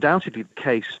it's undoubtedly the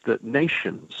case that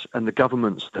nations and the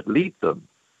governments that lead them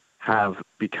have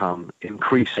become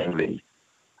increasingly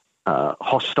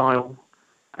hostile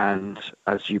and,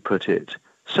 as you put it,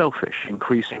 selfish,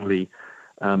 increasingly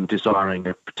desiring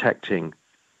of protecting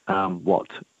what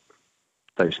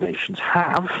those nations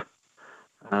have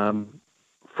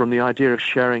from the idea of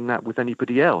sharing that with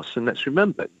anybody else. And let's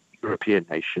remember, European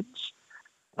nations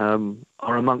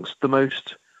are amongst the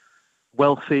most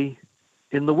wealthy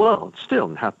in the world still,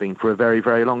 and have been for a very,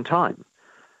 very long time.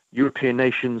 European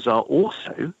nations are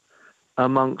also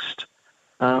amongst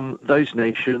those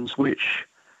nations which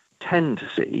tend to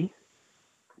see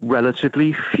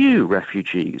relatively few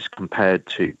refugees compared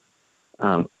to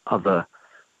other,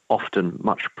 often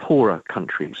much poorer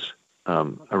countries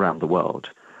around the world.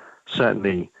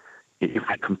 Certainly, if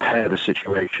we compare the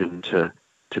situation to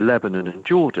Lebanon and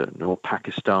Jordan, or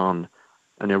Pakistan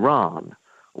and Iran,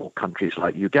 or countries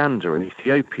like Uganda and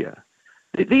Ethiopia,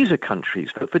 These are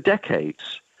countries that for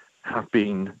decades have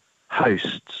been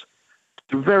hosts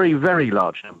to very, very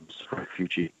large numbers of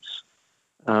refugees.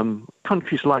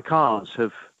 Countries like ours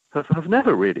have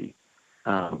never really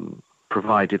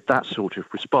provided that sort of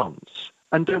response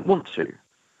and don't want to.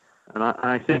 And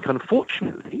I think,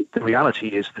 unfortunately, the reality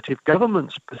is that if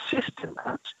governments persist in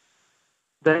that,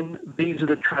 then these are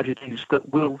the tragedies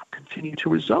that will continue to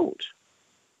result.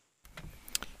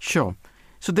 Sure.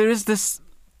 So there is this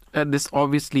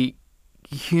obviously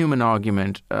human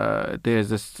argument. There's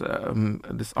this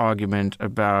argument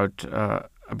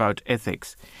about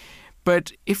ethics.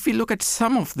 But if we look at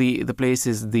some of the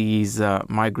places these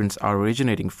migrants are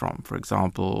originating from, for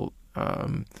example,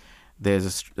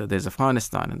 there's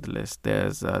Afghanistan in the list.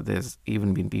 There's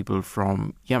even been people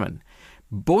from Yemen.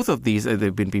 Both of these,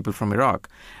 there've been people from Iraq.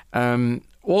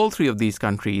 All three of these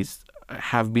countries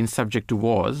have been subject to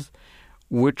wars,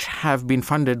 which have been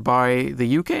funded by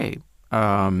the UK,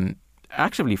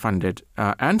 actively funded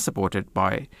and supported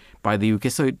by the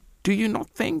UK. So, do you not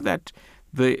think that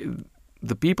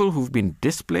the people who've been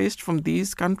displaced from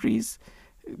these countries,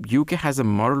 UK has a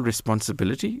moral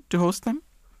responsibility to host them?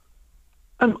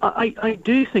 I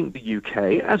do think the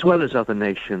UK, as well as other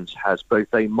nations, has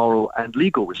both a moral and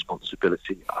legal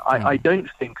responsibility. I don't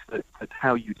think that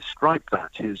how you describe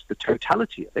that is the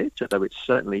totality of it, although it's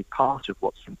certainly part of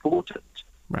what's important.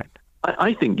 Right.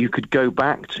 I think you could go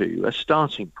back to a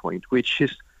starting point, which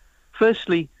is,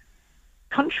 firstly,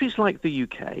 countries like the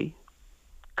UK,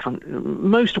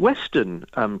 most Western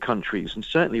countries, and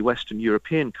certainly Western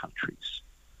European countries,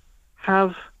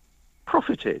 have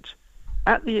profited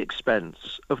at the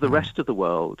expense of the rest of the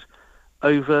world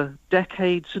over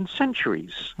decades and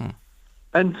centuries.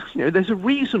 And there's a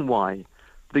reason why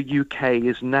the UK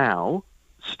is now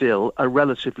still a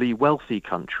relatively wealthy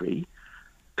country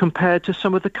compared to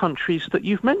some of the countries that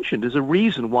you've mentioned. There's a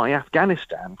reason why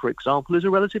Afghanistan, for example, is a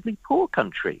relatively poor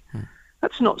country.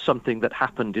 That's not something that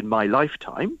happened in my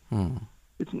lifetime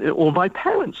or my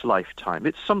parents' lifetime.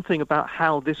 It's something about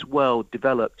how this world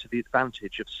developed to the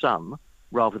advantage of some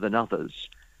rather than others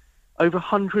over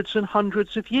hundreds and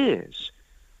hundreds of years.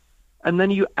 And then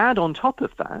you add on top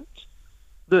of that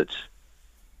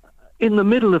in the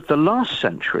middle of the last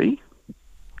century,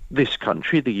 this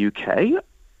country, the UK,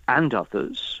 and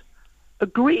others,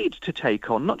 agreed to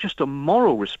take on not just a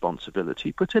moral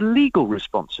responsibility, but a legal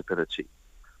responsibility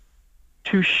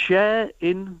to share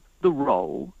in the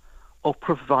role of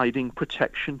providing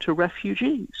protection to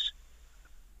refugees.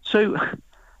 So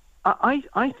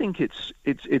I think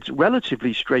it's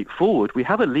relatively straightforward. We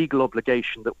have a legal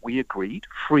obligation that we agreed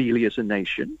freely as a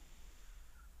nation.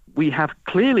 We have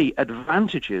clearly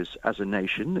advantages as a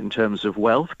nation in terms of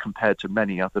wealth compared to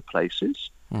many other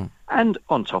places. And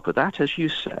on top of that, as you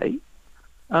say,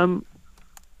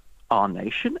 our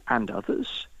nation and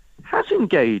others has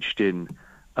engaged in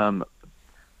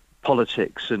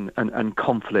politics and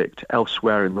conflict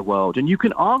elsewhere in the world. And you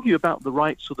can argue about the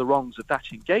rights or the wrongs of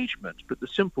that engagement, but the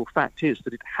simple fact is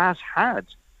that it has had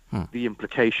the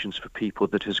implications for people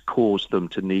that has caused them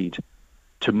to need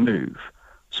to move.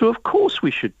 So of course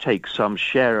we should take some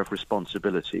share of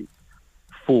responsibility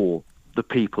for the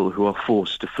people who are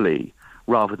forced to flee,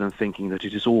 rather than thinking that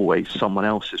it is always someone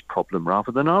else's problem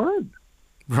rather than our own.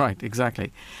 Right,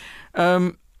 exactly.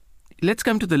 Let's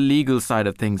come to the legal side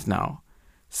of things now.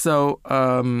 So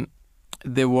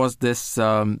there was this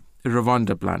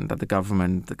Rwanda plan that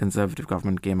the Conservative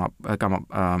government came up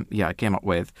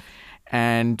with,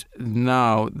 and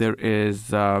now there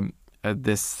is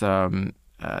this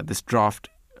draft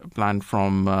plan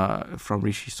from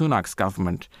Rishi Sunak's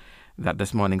government that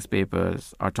this morning's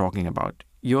papers are talking about.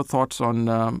 Your thoughts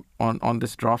on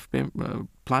this draft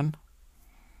plan?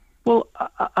 Well,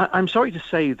 I'm sorry to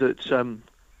say that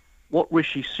what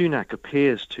Rishi Sunak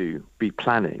appears to be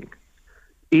planning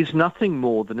is nothing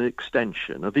more than an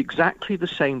extension of exactly the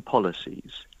same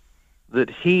policies that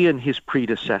he and his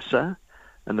predecessor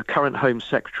and the current Home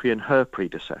Secretary and her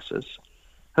predecessors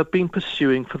have been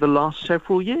pursuing for the last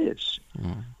several years.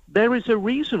 There is a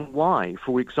reason why,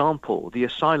 for example, the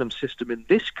asylum system in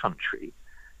this country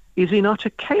is in utter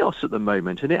chaos at the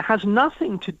moment, and it has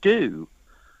nothing to do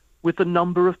with the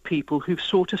number of people who've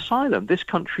sought asylum. This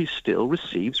country still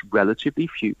receives relatively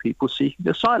few people seeking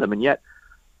asylum, and yet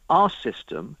our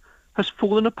system has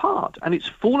fallen apart. And it's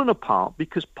fallen apart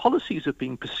because policies have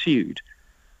been pursued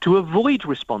to avoid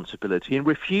responsibility and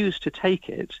refuse to take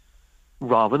it,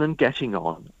 rather than getting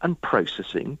on and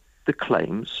processing the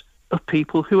claims of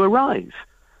people who arrive.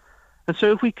 And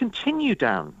so if we continue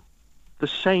down the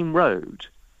same road,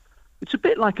 it's a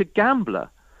bit like a gambler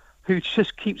who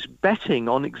just keeps betting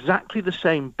on exactly the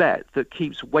same bet that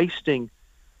keeps wasting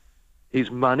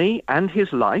his money and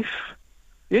his life.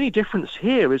 The only difference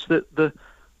here is that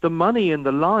the money and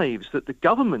the lives that the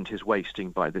government is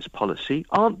wasting by this policy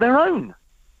aren't their own.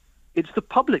 It's the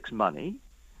public's money,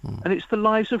 and it's the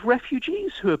lives of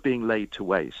refugees who are being laid to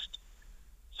waste.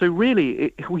 So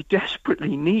really, we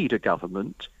desperately need a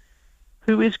government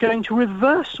who is going to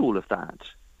reverse all of that.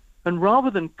 And rather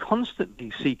than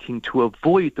constantly seeking to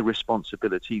avoid the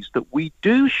responsibilities that we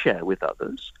do share with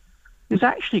others, is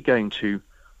actually going to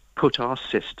put our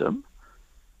system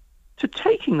to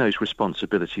taking those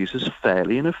responsibilities as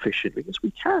fairly and efficiently as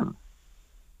we can.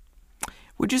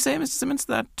 Would you say, Mr. Simmons,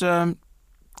 that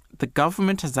the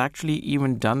government has actually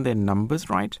even done their numbers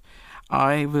right?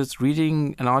 I was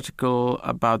reading an article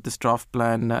about this draft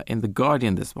plan in The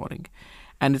Guardian this morning,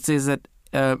 and it says that,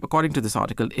 according to this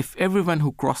article, if everyone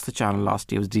who crossed the channel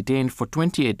last year was detained for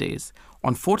 28 days,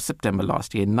 on 4th September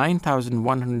last year,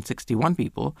 9,161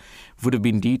 people would have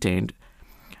been detained.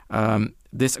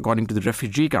 This according to the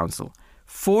Refugee Council,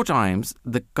 4 times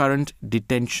the current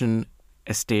detention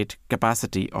estate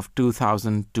capacity of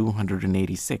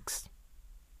 2,286.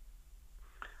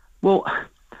 Well,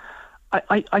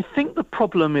 I think the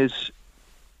problem is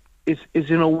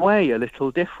in a way a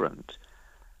little different.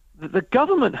 The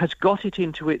government has got it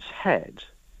into its head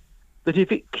that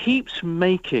if it keeps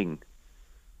making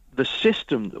the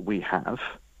system that we have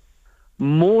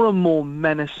more and more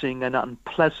menacing and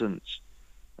unpleasant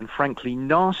and frankly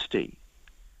nasty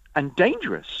and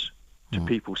dangerous to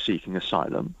people seeking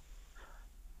asylum,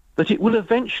 that it will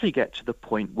eventually get to the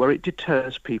point where it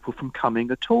deters people from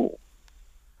coming at all.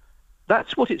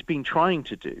 That's what it's been trying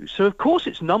to do. So, of course,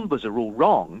 its numbers are all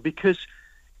wrong because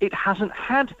it hasn't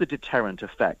had the deterrent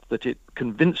effect that it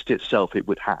convinced itself it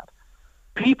would have.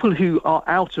 People who are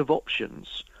out of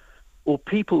options or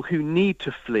people who need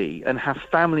to flee and have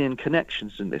family and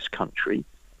connections in this country,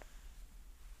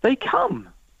 they come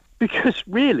because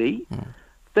really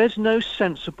there's no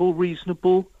sensible,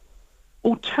 reasonable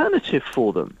alternative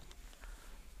for them.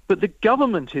 But the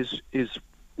government is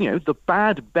the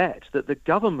bad bet that the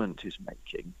government is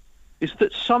making is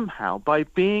that somehow by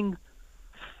being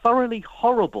thoroughly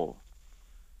horrible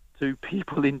to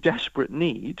people in desperate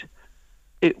need,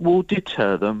 it will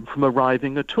deter them from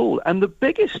arriving at all. And the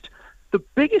biggest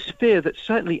fear that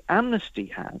certainly Amnesty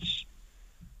has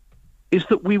is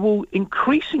that we will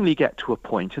increasingly get to a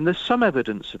point, and there's some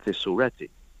evidence of this already,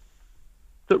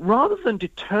 that rather than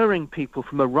deterring people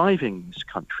from arriving in this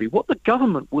country, what the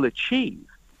government will achieve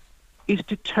is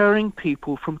deterring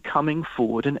people from coming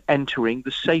forward and entering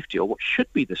the safety, or what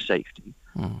should be the safety,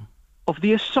 of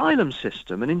the asylum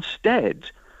system. And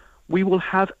instead, we will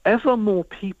have ever more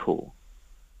people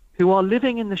who are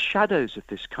living in the shadows of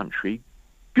this country.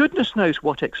 Goodness knows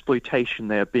what exploitation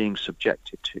they are being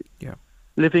subjected to. Yeah.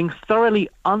 Living thoroughly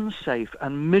unsafe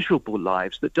and miserable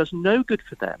lives that does no good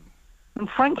for them and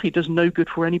frankly does no good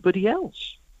for anybody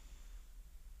else.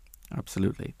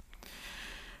 Absolutely.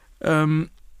 There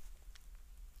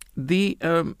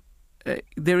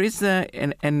is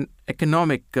an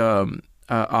economic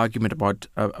argument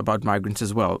about migrants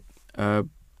as well.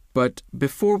 But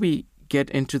before we get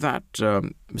into that,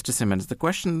 Mr. Simmons,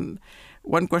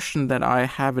 one question that I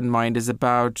have in mind is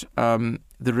about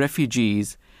the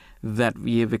refugees that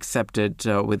we have accepted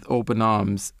with open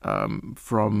arms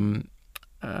from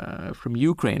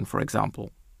Ukraine, for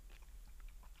example.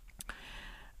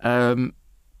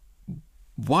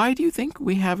 Why do you think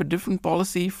we have a different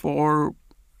policy for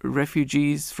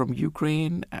refugees from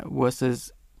Ukraine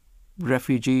versus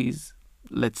refugees,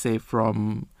 let's say,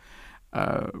 from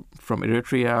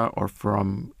Eritrea or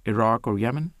from Iraq or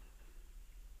Yemen?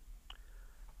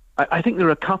 I think there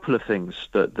are a couple of things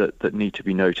that need to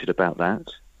be noted about that.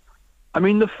 I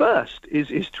mean, the first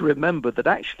is to remember that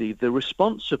actually the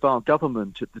response of our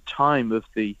government at the time of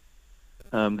the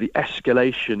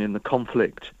escalation in the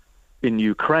conflict in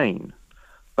Ukraine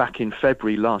back in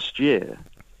February last year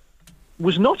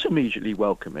was not immediately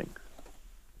welcoming.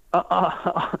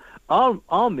 Our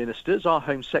ministers, our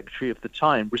Home Secretary of the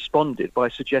time, responded by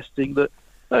suggesting that,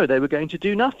 they were going to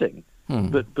do nothing,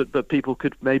 but people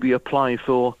could maybe apply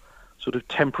for sort of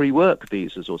temporary work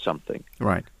visas or something.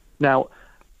 Right. Now,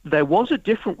 there was a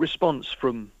different response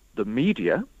from the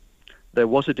media, there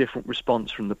was a different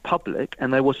response from the public,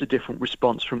 and there was a different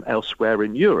response from elsewhere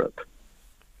in Europe.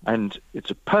 And it's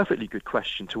a perfectly good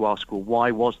question to ask, well, why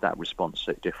was that response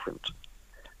so different?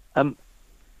 I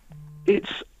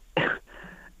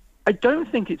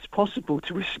don't think it's possible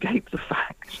to escape the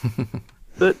fact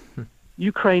that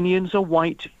Ukrainians are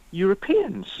white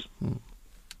Europeans.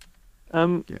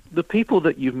 The people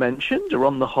that you've mentioned are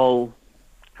on the whole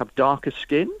have darker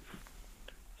skin.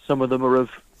 Some of them are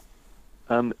of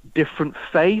different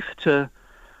faith to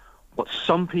what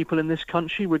some people in this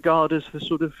country regard as the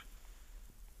sort of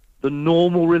the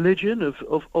normal religion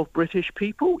of British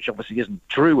people, which obviously isn't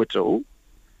true at all.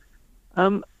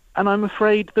 And I'm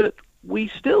afraid that we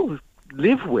still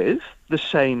live with the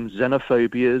same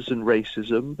xenophobias and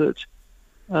racism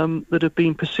that have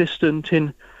been persistent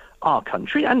in our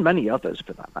country and many others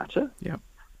for that matter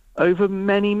over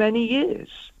many, many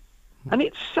years. And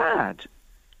it's sad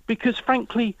because,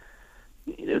 frankly,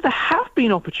 there have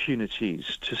been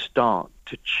opportunities to start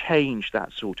to change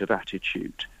that sort of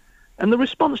attitude. And the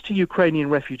response to Ukrainian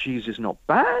refugees is not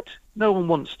bad. No one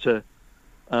wants to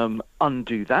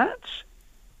undo that.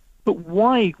 But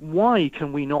why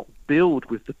can we not build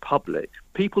with the public,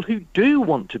 people who do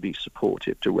want to be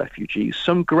supportive to refugees,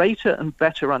 some greater and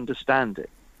better understanding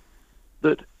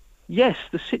that, yes,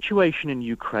 the situation in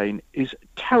Ukraine is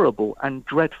terrible and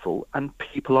dreadful and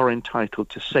people are entitled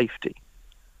to safety.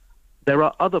 There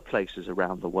are other places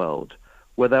around the world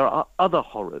where there are other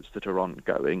horrors that are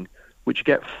ongoing which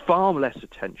get far less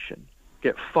attention,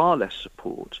 get far less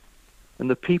support, and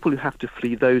the people who have to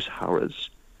flee those horrors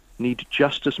need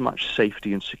just as much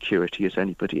safety and security as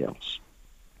anybody else.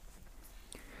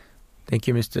 Thank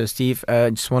you, Mr. Steve.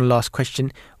 Just one last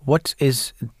question. What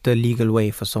is the legal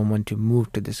way for someone to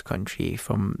move to this country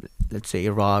from, let's say,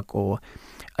 Iraq or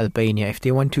Albania? If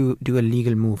they want to do a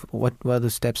legal move, what are the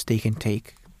steps they can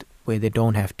take where they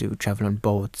don't have to travel on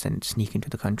boats and sneak into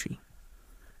the country?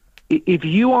 If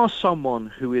you are someone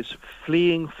who is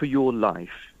fleeing for your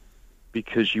life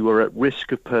because you are at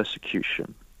risk of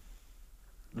persecution,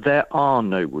 there are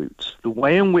no routes. The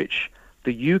way in which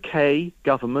the UK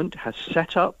government has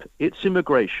set up its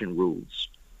immigration rules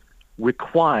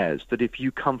requires that if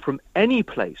you come from any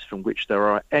place from which there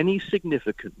are any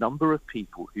significant number of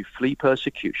people who flee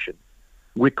persecution,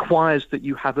 requires that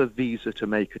you have a visa to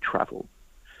make a travel.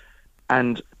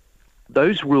 And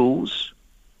those rules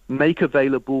make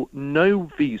available no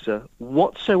visa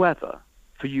whatsoever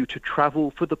for you to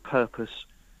travel for the purpose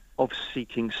of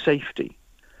seeking safety.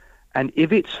 And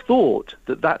if it's thought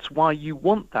that that's why you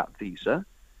want that visa,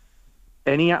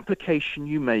 any application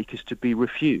you make is to be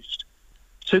refused.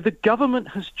 So the government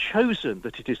has chosen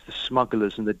that it is the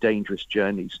smugglers and the dangerous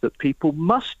journeys that people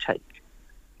must take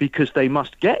because they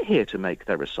must get here to make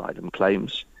their asylum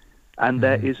claims, and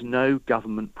there is no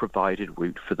government-provided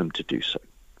route for them to do so.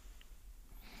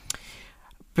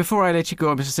 Before I let you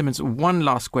go, Mr. Simmons, one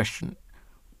last question.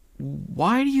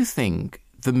 Why do you think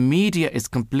the media is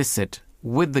complicit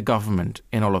with the government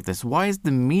in all of this? Why is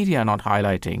the media not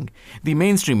highlighting, the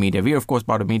mainstream media? We are, of course,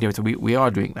 part of media, so we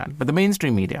are doing that. But the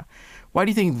mainstream media, why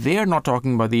do you think they're not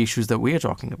talking about the issues that we're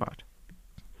talking about?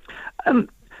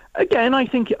 Again, I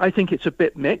think it's a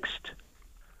bit mixed.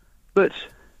 But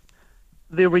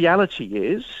the reality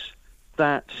is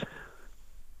that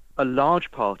a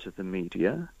large part of the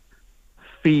media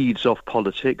feeds off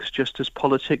politics just as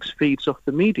politics feeds off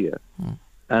the media.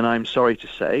 And I'm sorry to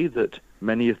say that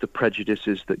many of the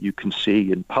prejudices that you can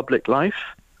see in public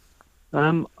life,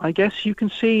 I guess you can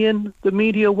see in the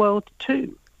media world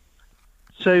too.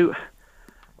 So,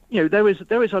 there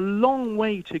is a long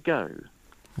way to go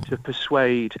to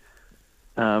persuade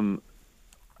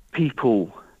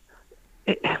people,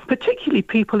 particularly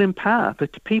people in power,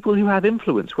 but people who have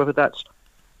influence, whether that's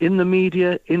in the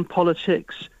media, in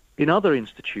politics, in other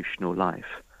institutional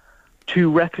life, to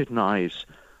recognize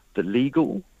the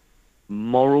legal,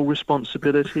 moral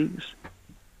responsibilities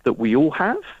that we all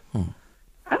have, and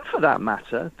for that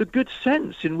matter, the good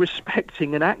sense in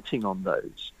respecting and acting on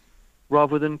those,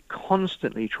 rather than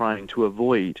constantly trying to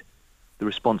avoid the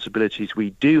responsibilities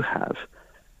we do have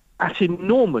at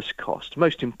enormous cost,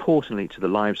 most importantly to the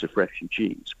lives of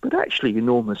refugees, but actually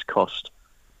enormous cost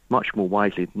much more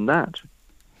widely than that.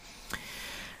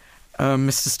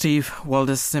 Mr. Steve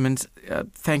Walters-Simmons,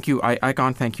 thank you. I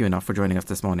can't thank you enough for joining us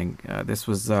this morning. This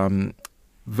was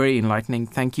very enlightening.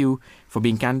 Thank you for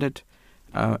being candid,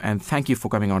 and thank you for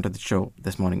coming onto the show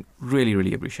this morning. Really,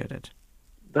 really appreciate it.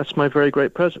 That's my very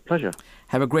great pleasure.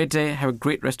 Have a great day, have a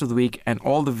great rest of the week, and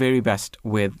all the very best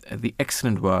with the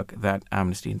excellent work that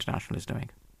Amnesty International is doing.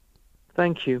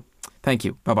 Thank you. Thank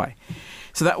you. Bye-bye.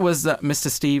 So that was Mr.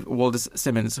 Steve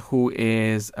Walters-Simmons, who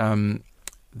is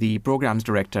the Programs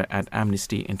Director at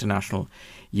Amnesty International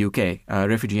UK,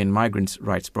 Refugee and Migrants'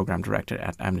 Rights Program Director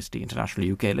at Amnesty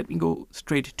International UK. Let me go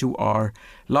straight to our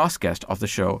last guest of the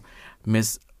show,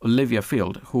 Ms. Olivia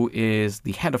Field, who is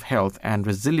the Head of Health and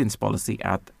Resilience Policy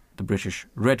at the British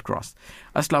Red Cross.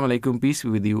 Assalamu alaikum, peace be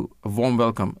with you. A warm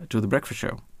welcome to The Breakfast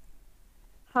Show.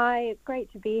 Hi, it's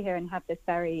great to be here and have this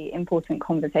very important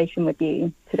conversation with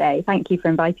you today. Thank you for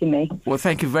inviting me. Well,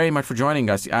 thank you very much for joining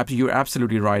us. You're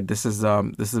absolutely right. This is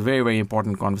a very, very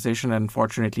important conversation, and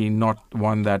fortunately not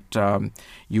one that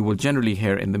you will generally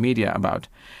hear in the media about.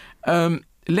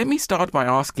 Let me start by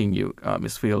asking you,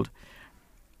 Ms. Field,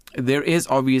 there is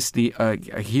obviously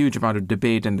a huge amount of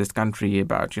debate in this country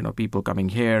about, people coming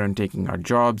here and taking our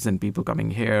jobs and people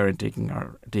coming here and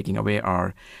taking away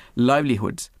our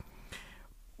livelihoods.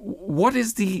 What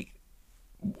is the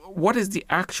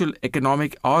actual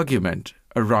economic argument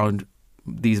around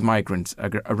these migrants,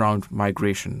 around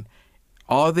migration?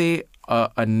 Are they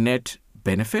a net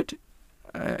benefit?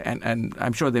 And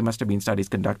I'm sure there must have been studies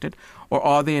conducted, or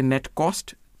are they a net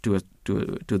cost to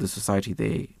the society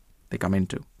they come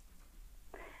into?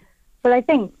 Well, I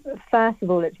think, first of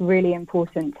all, it's really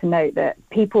important to note that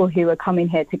people who are coming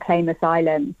here to claim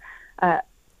asylum,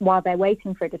 while they're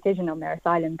waiting for a decision on their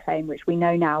asylum claim, which we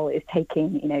know now is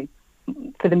taking,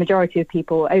 for the majority of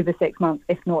people, over 6 months,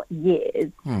 if not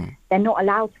years, they're not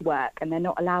allowed to work and they're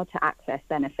not allowed to access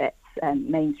benefits,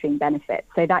 mainstream benefits.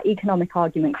 So that economic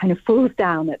argument kind of falls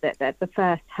down at the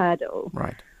first hurdle.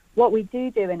 Right. What we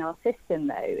do in our system,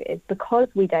 though, is because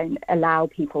we don't allow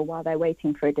people while they're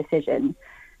waiting for a decision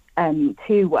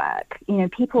to work,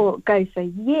 people go for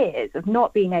years of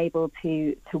not being able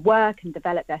to work and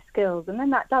develop their skills, and then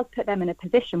that does put them in a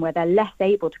position where they're less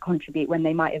able to contribute when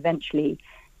they might eventually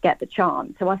get the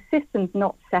chance. So our system's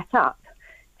not set up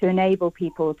to enable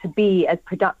people to be as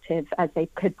productive as they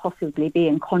could possibly be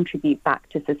and contribute back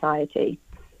to society.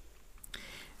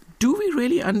 Do we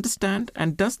really understand,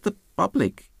 and does the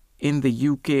public in the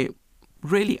UK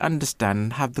really understand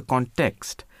and have the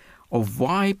context of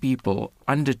why people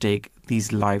undertake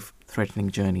these life-threatening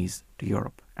journeys to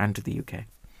Europe and to the UK?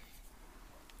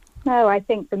 No, I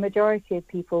think the majority of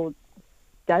people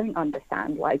don't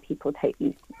understand why people take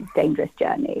these dangerous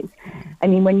journeys. I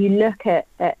mean, when you look at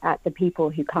the people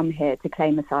who come here to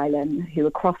claim asylum, who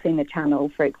are crossing the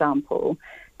Channel, for example,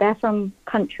 they're from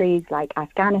countries like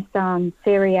Afghanistan,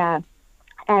 Syria,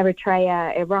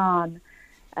 Eritrea, Iran,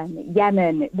 and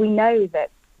Yemen. We know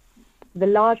that the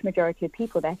large majority of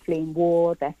people, they're fleeing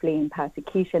war, they're fleeing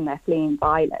persecution, they're fleeing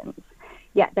violence.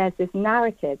 Yet there's this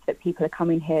narrative that people are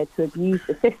coming here to abuse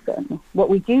the system. What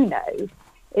we do know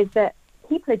is that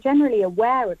people are generally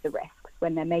aware of the risks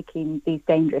when they're making these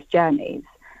dangerous journeys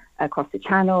across the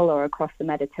Channel or across the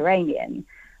Mediterranean.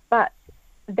 But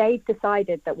they've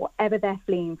decided that whatever they're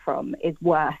fleeing from is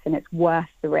worth, and it's worth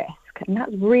the risk. And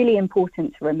that's really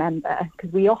important to remember,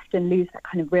 because we often lose that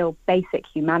kind of real basic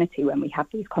humanity when we have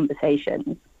these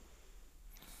conversations.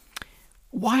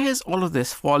 Why is all of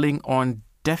this falling on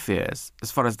deaf ears as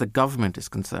far as the government is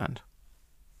concerned?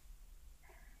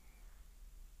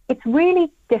 It's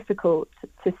really difficult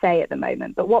to say at the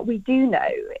moment, but what we do know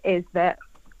is that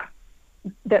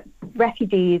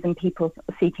refugees and people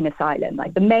seeking asylum,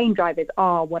 like the main drivers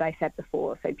are what I said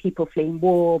before, so people fleeing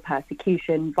war,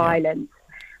 persecution, violence. Yeah.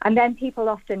 And then people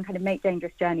often kind of make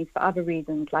dangerous journeys for other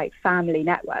reasons, like family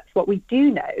networks. What we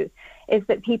do know is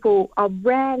that people are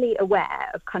rarely aware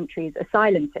of countries'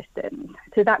 asylum systems.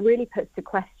 So that really puts to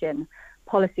question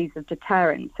policies of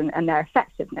deterrence and their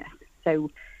effectiveness.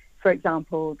 So, for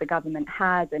example, the government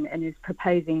has and is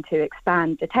proposing to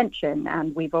expand detention,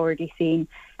 and we've already seen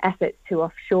efforts to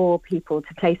offshore people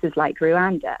to places like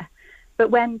Rwanda.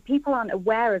 But when people aren't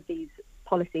aware of these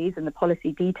policies and the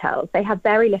policy details, they have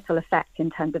very little effect in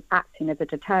terms of acting as a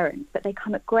deterrent, but they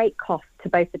come at great cost to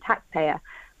both the taxpayer,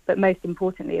 but most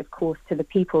importantly, of course, to the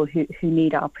people who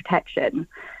need our protection.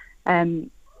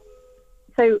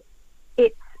 So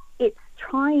it's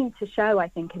trying to show, I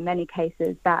think, in many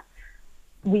cases that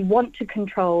we want to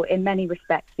control, in many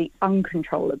respects, the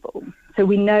uncontrollable. So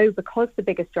we know, because the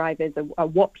biggest drivers are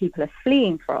what people are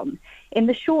fleeing from, in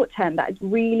the short term, that is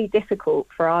really difficult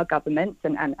for our governments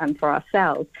and for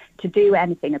ourselves to do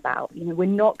anything about. We're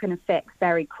not going to fix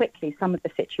very quickly some of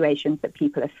the situations that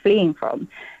people are fleeing from.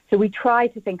 So we try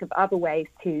to think of other ways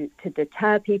to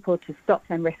deter people, to stop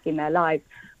them risking their lives.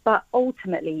 But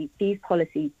ultimately, these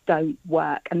policies don't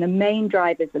work. And the main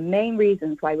drivers, the main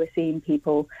reasons why we're seeing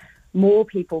more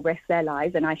people risk their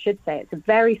lives, and I should say it's a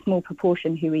very small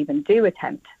proportion who even do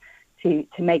attempt to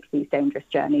make these dangerous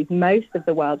journeys. Most of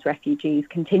the world's refugees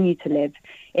continue to live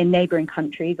in neighbouring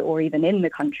countries or even in the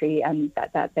country and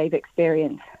that they've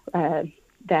experienced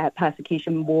their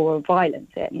persecution, war or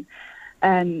violence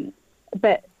in.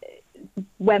 But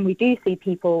when we do see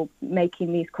people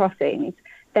making these crossings,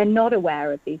 they're not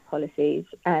aware of these policies,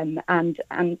 and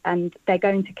they're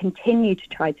going to continue to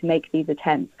try to make these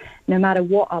attempts, no matter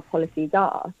what our policies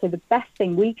are. So the best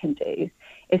thing we can do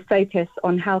is focus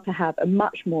on how to have a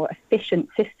much more efficient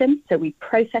system, so we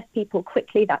process people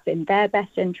quickly. That's in their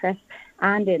best interest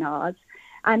and in ours,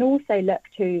 and also look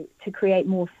to create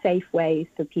more safe ways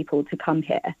for people to come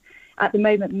here. At the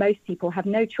moment, most people have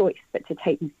no choice but to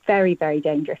take very, very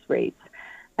dangerous routes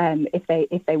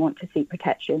if they want to seek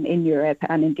protection in Europe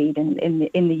and indeed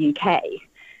in the UK.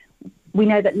 We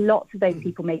know that lots of those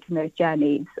people making those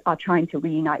journeys are trying to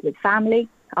reunite with family.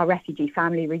 Our refugee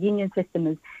family reunion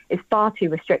system is far too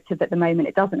restrictive at the moment.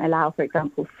 It doesn't allow, for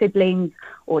example, siblings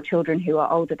or children who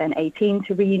are older than 18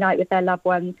 to reunite with their loved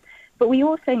ones. But we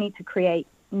also need to create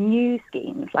new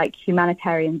schemes like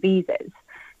humanitarian visas.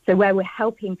 So where we're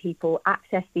helping people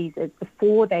access visas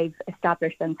before they've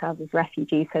established themselves as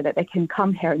refugees so that they can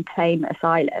come here and claim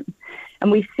asylum.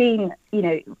 And we've seen,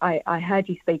 I heard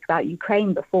you speak about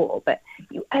Ukraine before, but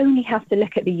you only have to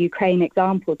look at the Ukraine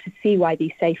example to see why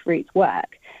these safe routes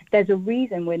work. There's a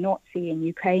reason we're not seeing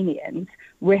Ukrainians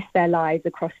risk their lives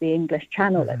across the English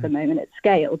Channel at the moment at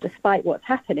scale, despite what's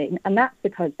happening. And that's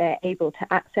because they're able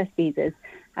to access visas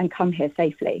and come here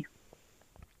safely.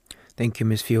 Thank you,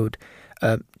 Ms. Field.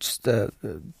 Just to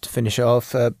finish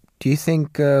off, do you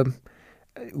think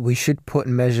we should put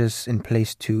measures in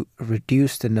place to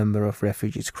reduce the number of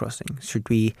refugees crossing? Should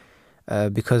we,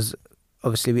 because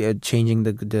obviously we are changing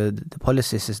the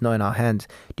policies, is not in our hands.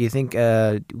 Do you think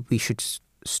we should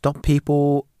stop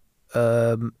people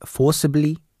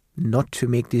forcibly not to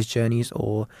make these journeys,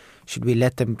 or should we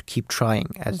let them keep trying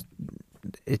as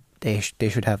they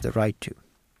should have the right to?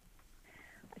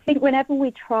 I think whenever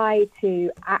we try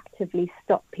to actively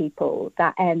stop people,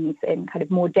 that ends in kind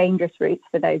of more dangerous routes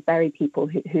for those very people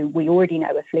who we already know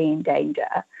are fleeing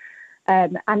danger.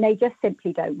 And they just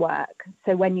simply don't work.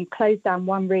 So when you close down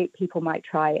one route, people might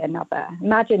try another.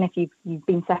 Imagine if you've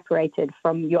been separated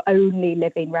from your only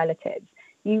living relatives.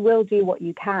 You will do what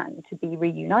you can to be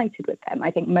reunited with them. I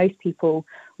think most people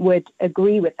would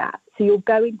agree with that. So you're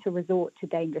going to resort to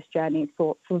dangerous journeys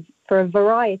for a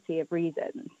variety of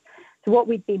reasons. So what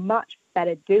we'd be much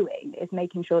better doing is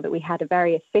making sure that we had a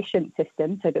very efficient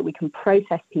system so that we can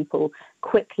process people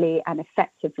quickly and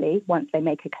effectively once they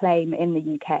make a claim in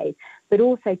the UK, but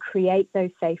also create those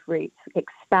safe routes,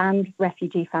 expand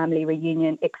refugee family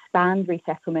reunion, expand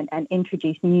resettlement, and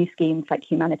introduce new schemes like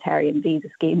humanitarian visa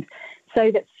schemes so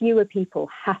that fewer people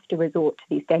have to resort to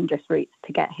these dangerous routes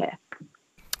to get here.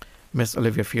 Miss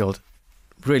Olivia Field,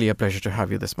 really a pleasure to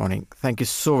have you this morning. Thank you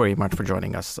so very much for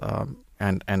joining us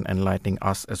and enlightening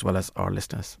us as well as our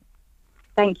listeners.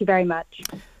 Thank you very much.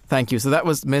 Thank you. So that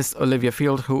was Miss Olivia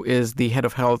Field, who is the Head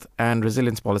of Health and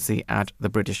Resilience Policy at the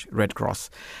British Red Cross,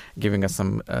 giving us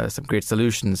some great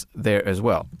solutions there as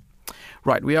well.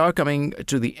 Right, we are coming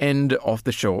to the end of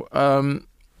the show.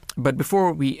 But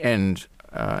before we end,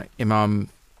 Imam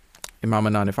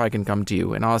Anan, if I can come to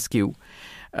you and ask you,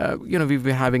 we've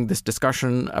been having this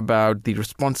discussion about the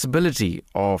responsibility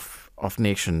of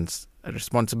nations,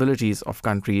 responsibilities of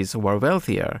countries who are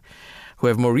wealthier, who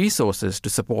have more resources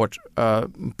to support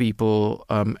people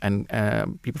and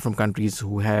people from countries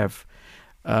who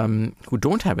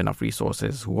don't have enough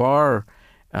resources, who are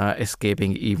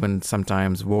escaping even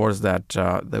sometimes wars that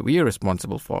we are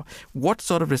responsible for. What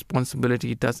sort of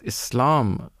responsibility does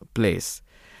Islam place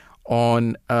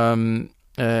on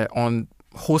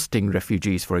hosting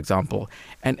refugees, for example,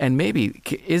 and maybe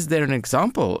is there an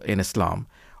example in Islam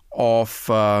of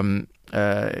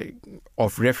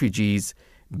refugees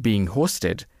being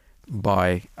hosted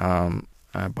by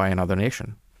another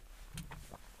nation?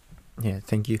 Yeah,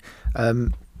 thank you.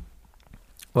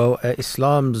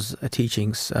 Islam's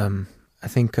teachings, I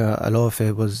think a lot of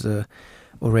it was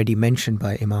already mentioned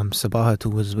by Imam Sabahat, who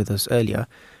was with us earlier.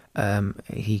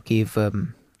 He gave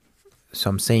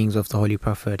some sayings of the Holy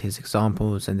Prophet, his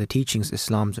examples, and the teachings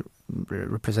Islam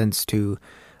represents to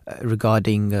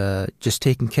regarding just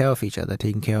taking care of each other,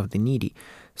 taking care of the needy.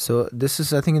 So this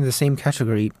is, I think, in the same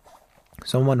category.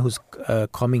 Someone who's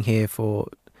coming here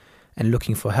and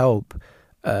looking for help,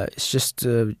 it's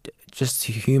just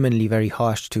humanly very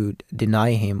harsh to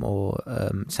deny him or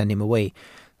send him away.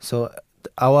 So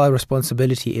our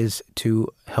responsibility is to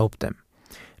help them.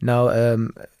 Now,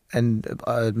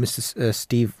 Mr.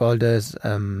 Steve Valdez,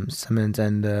 Simmons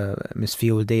and Ms.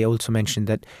 Field, they also mentioned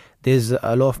that there's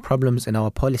a lot of problems in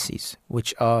our policies,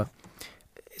 which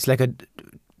it's like a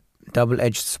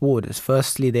double-edged sword.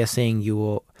 Firstly, they're saying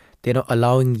they're not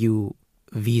allowing you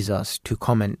visas to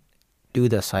come and do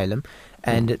the asylum,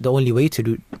 and the only way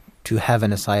to have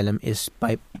an asylum is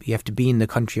you have to be in the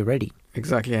country already.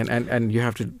 Exactly, and you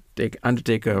have to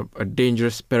undertake a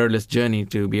dangerous, perilous journey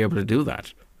to be able to do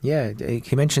that. Yeah,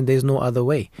 he mentioned there's no other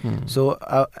way. So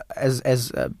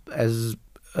as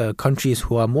countries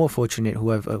who are more fortunate,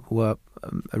 who are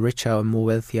richer and more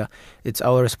wealthier, it's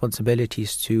our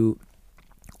responsibilities to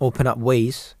open up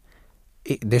ways.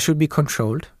 They should be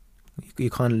controlled. You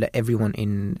can't let everyone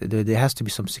in. There has to be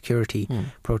some security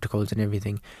protocols and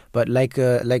everything. But like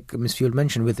Ms. Field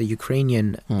mentioned, with the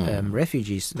Ukrainian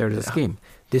refugees, there is a scheme.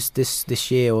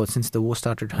 This year, or since the war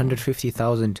started,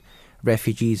 150,000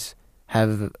 refugees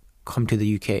have come to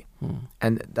the UK,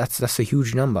 and that's a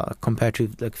huge number compared to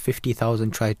like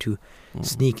 50,000 tried to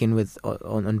sneak in with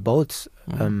on boats.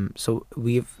 So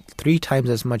we have 3 times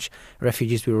as much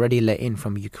refugees we already let in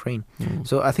from Ukraine.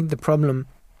 So I think the problem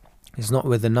is not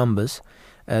with the numbers.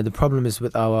 The problem is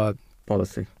with our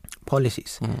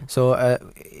policies. So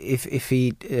if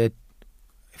we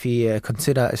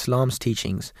consider Islam's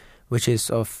teachings, which is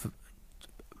of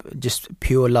just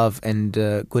pure love and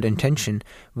good intention,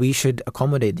 we should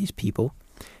accommodate these people.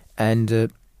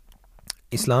 And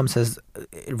Islam says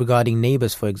regarding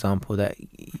neighbors, for example, that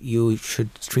you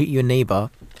should treat your neighbor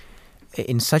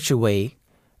in such a way.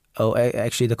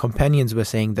 Actually, the companions were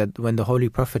saying that when the Holy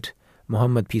Prophet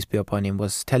Muhammad, peace be upon him,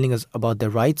 was telling us about the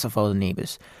rights of our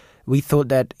neighbors, we thought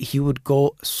that he would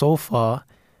go so far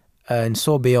and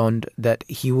so beyond that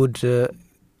he would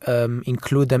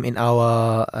include them in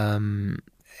our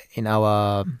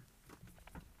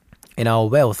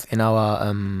wealth, in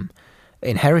our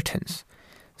inheritance.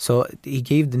 So he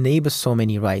gave the neighbors so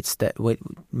many rights that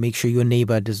make sure your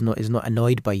neighbor is not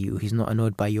annoyed by you. He's not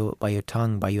annoyed by your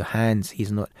tongue, by your hands.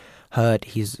 He's not hurt.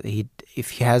 If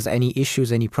he has any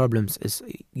issues, any problems, it's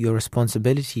your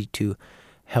responsibility to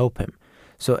help him.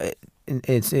 So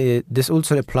this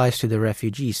also applies to the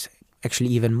refugees.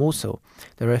 Actually, even more so.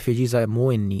 The refugees are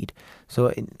more in need.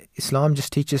 So Islam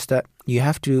just teaches that you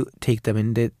have to take them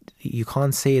in. That you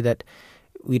can't say that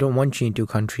we don't want you into a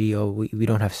country, or we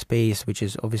don't have space, which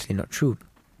is obviously not true.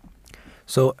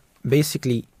 So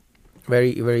basically,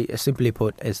 very, very simply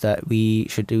put, is that we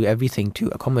should do everything to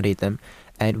accommodate them.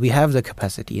 And we have the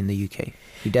capacity in the UK.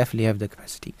 We definitely have the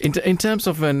capacity. In terms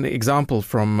of an example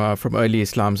from early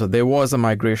Islam, so there was a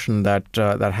migration that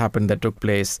happened, that took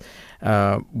place,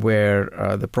 where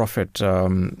the Prophet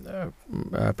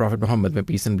Muhammad, may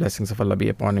peace and blessings of Allah be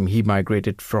upon him, he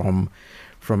migrated from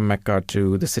Mecca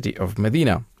to the city of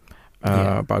Medina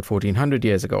about 1400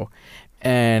 years ago,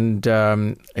 and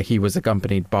he was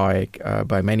accompanied by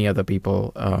many other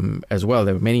people as well.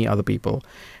 There were many other people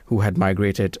who had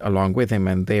migrated along with him,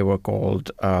 and they were called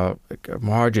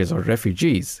muhajirs, or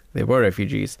refugees. They were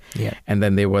refugees. Yeah. And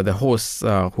then there were the hosts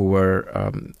who were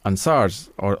Ansars,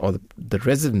 or the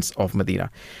residents of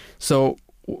Medina. So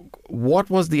what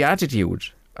was the attitude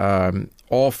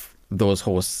of those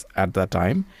hosts at that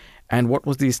time, and what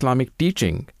was the Islamic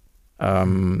teaching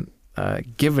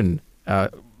given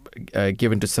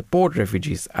to support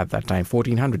refugees at that time,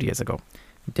 1400 years ago?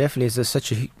 Definitely, it's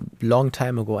such a long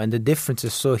time ago, and the difference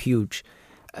is so huge.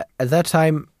 At that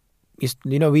time,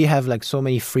 we have like so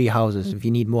many free houses. If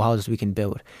you need more houses, we can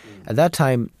build. At that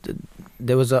time,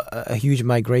 there was a huge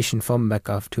migration from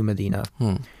Mecca to Medina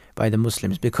by the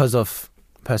Muslims because of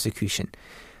persecution.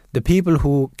 The people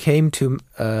who came to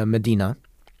Medina,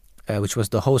 which was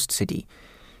the host city,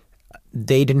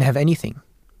 they didn't have anything.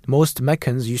 Most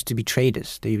Meccans used to be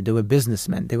traders. They were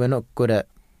businessmen. They were not good at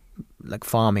like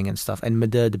farming and stuff. And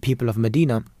the people of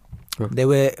Medina,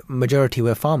 majority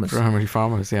were farmers. Primarily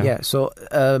farmers, yeah. Yeah, so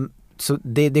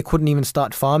they couldn't even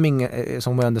start farming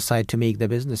somewhere on the side to make their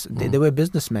business. They were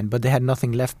businessmen, but they had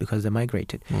nothing left because they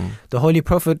migrated. The Holy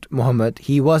Prophet Muhammad,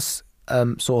 he was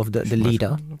sort of the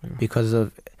leader, because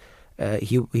of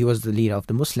he was the leader of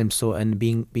the Muslims. So, and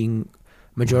being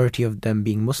majority of them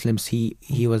being Muslims,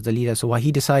 he was the leader. So what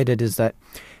he decided is that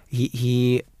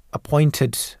he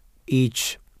appointed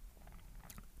each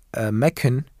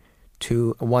Meccan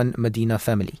to one Medina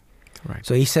family. Right.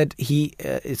 So he said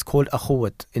it's called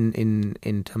akhuwat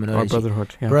in terminology. Or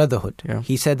brotherhood. Yeah. Brotherhood. Yeah.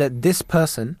 He said that this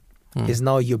person is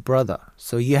now your brother.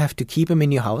 So you have to keep him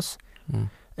in your house.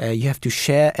 You have to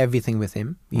share everything with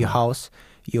him. Your house,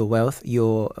 your wealth,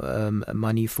 your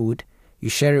money, food. You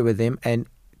share it with him, and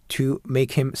to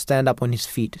make him stand up on his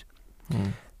feet.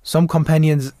 Some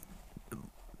companions,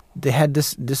 they had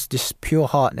this pure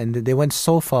heart, and they went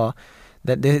so far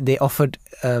that they offered,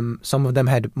 some of them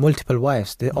had multiple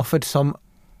wives. They offered some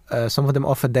of them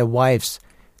offered their wives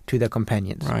to their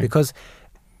companions. Right. Because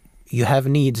you have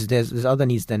needs, there's other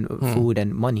needs than food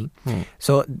and money.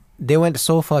 So they went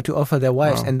so far to offer their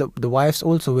wives, and the wives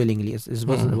also willingly. It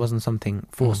wasn't something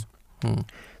forced.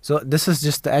 So this is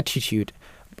just the attitude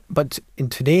But in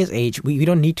today's age, we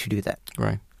don't need to do that.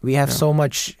 Right. We have so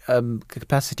much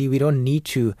capacity. We don't need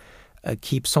to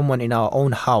keep someone in our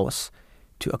own house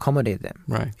to accommodate them.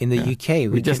 Right. In the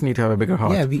UK, we just need to have a bigger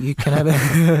heart. Yeah, you can have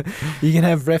you can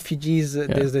have refugees.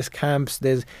 There's camps.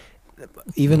 There's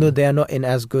even though they are not in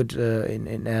as good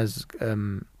in as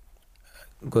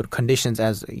good conditions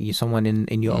as someone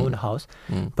in your own house,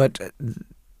 but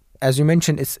as you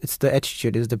mentioned, it's the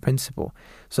attitude, it's the principle.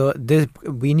 So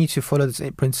we need to follow this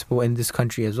principle in this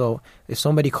country as well. If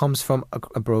somebody comes from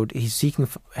abroad, he's seeking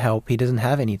help, he doesn't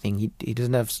have anything, he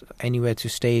doesn't have anywhere to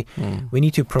stay, we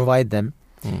need to provide them,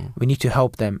 we need to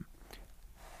help them.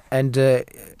 And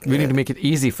we need to make it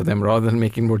easy for them rather than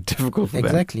making it more difficult for them.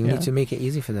 Exactly, we need to make it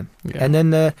easy for them. Yeah. And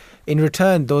then in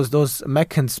return, those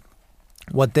Meccans,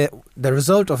 what the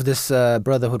result of this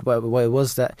brotherhood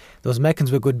was that those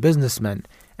Meccans were good businessmen.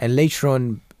 And later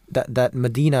on, that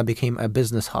Medina became a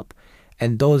business hub.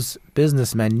 And those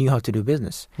businessmen knew how to do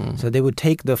business. So they would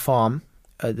take the farm,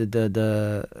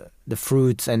 the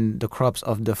fruits and the crops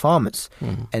of the farmers,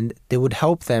 and they would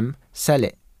help them sell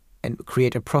it and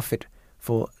create a profit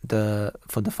for the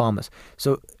farmers.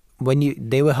 So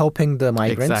they were helping the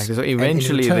migrants. Exactly. So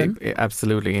eventually,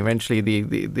 eventually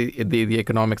the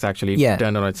economics actually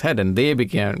turned on its head, and they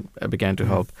began to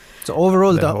help. So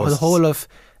overall, the whole of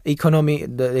the economy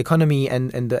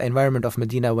and the environment of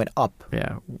Medina went up.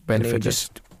 Yeah,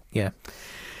 benefited.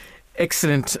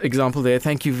 Excellent example there.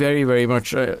 Thank you very, very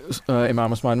much,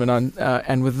 Imam Usman Manan.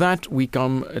 And with that, we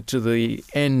come to the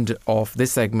end of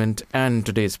this segment and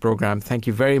today's program. Thank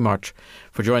you very much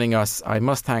for joining us. I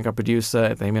must thank our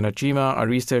producer, Taimina Chima, our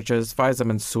researchers, Faiza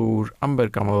Mansoor, Amber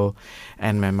Kamal,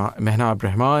 and Mehnab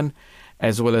Rahman,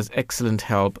 as well as excellent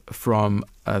help from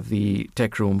the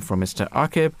tech room from Mr.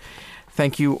 Akib.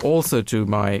 Thank you also to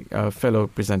my fellow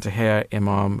presenter here,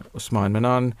 Imam Usman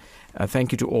Manan.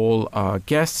 Thank you to all our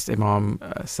guests, Imam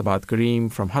Sabat Kareem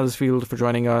from Huddersfield for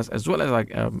joining us, as well as our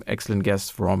excellent guests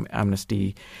from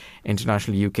Amnesty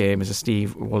International UK, Mr.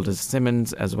 Steve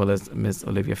Walters-Simmons, as well as Ms.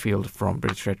 Olivia Field from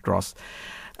British Red Cross.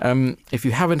 If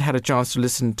you haven't had a chance to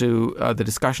listen to the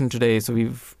discussion today, so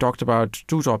we've talked about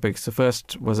two topics. The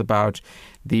first was about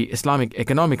the Islamic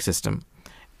economic system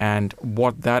and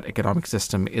what that economic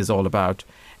system is all about.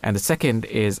 And the second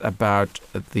is about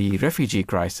the refugee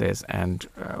crisis and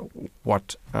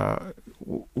what are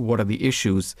the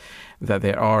issues that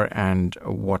there are and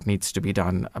what needs to be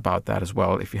done about that as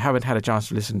well. If you haven't had a chance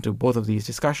to listen to both of these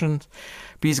discussions,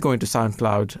 please go into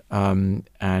SoundCloud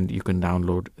and you can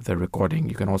download the recording.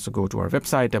 You can also go to our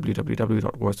website,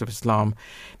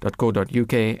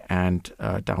 www.voiceofislam.co.uk, and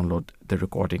download the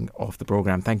recording of the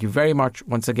program. Thank you very much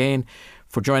once again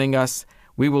for joining us.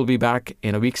 We will be back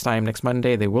in a week's time next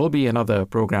Monday. There will be another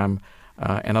program,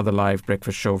 another live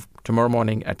breakfast show tomorrow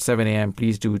morning at 7 a.m.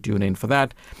 Please do tune in for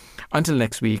that. Until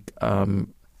next week,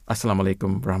 Assalamu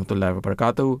alaikum wa rahmatullahi wa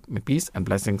barakatuh. May peace and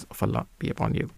blessings of Allah be upon you.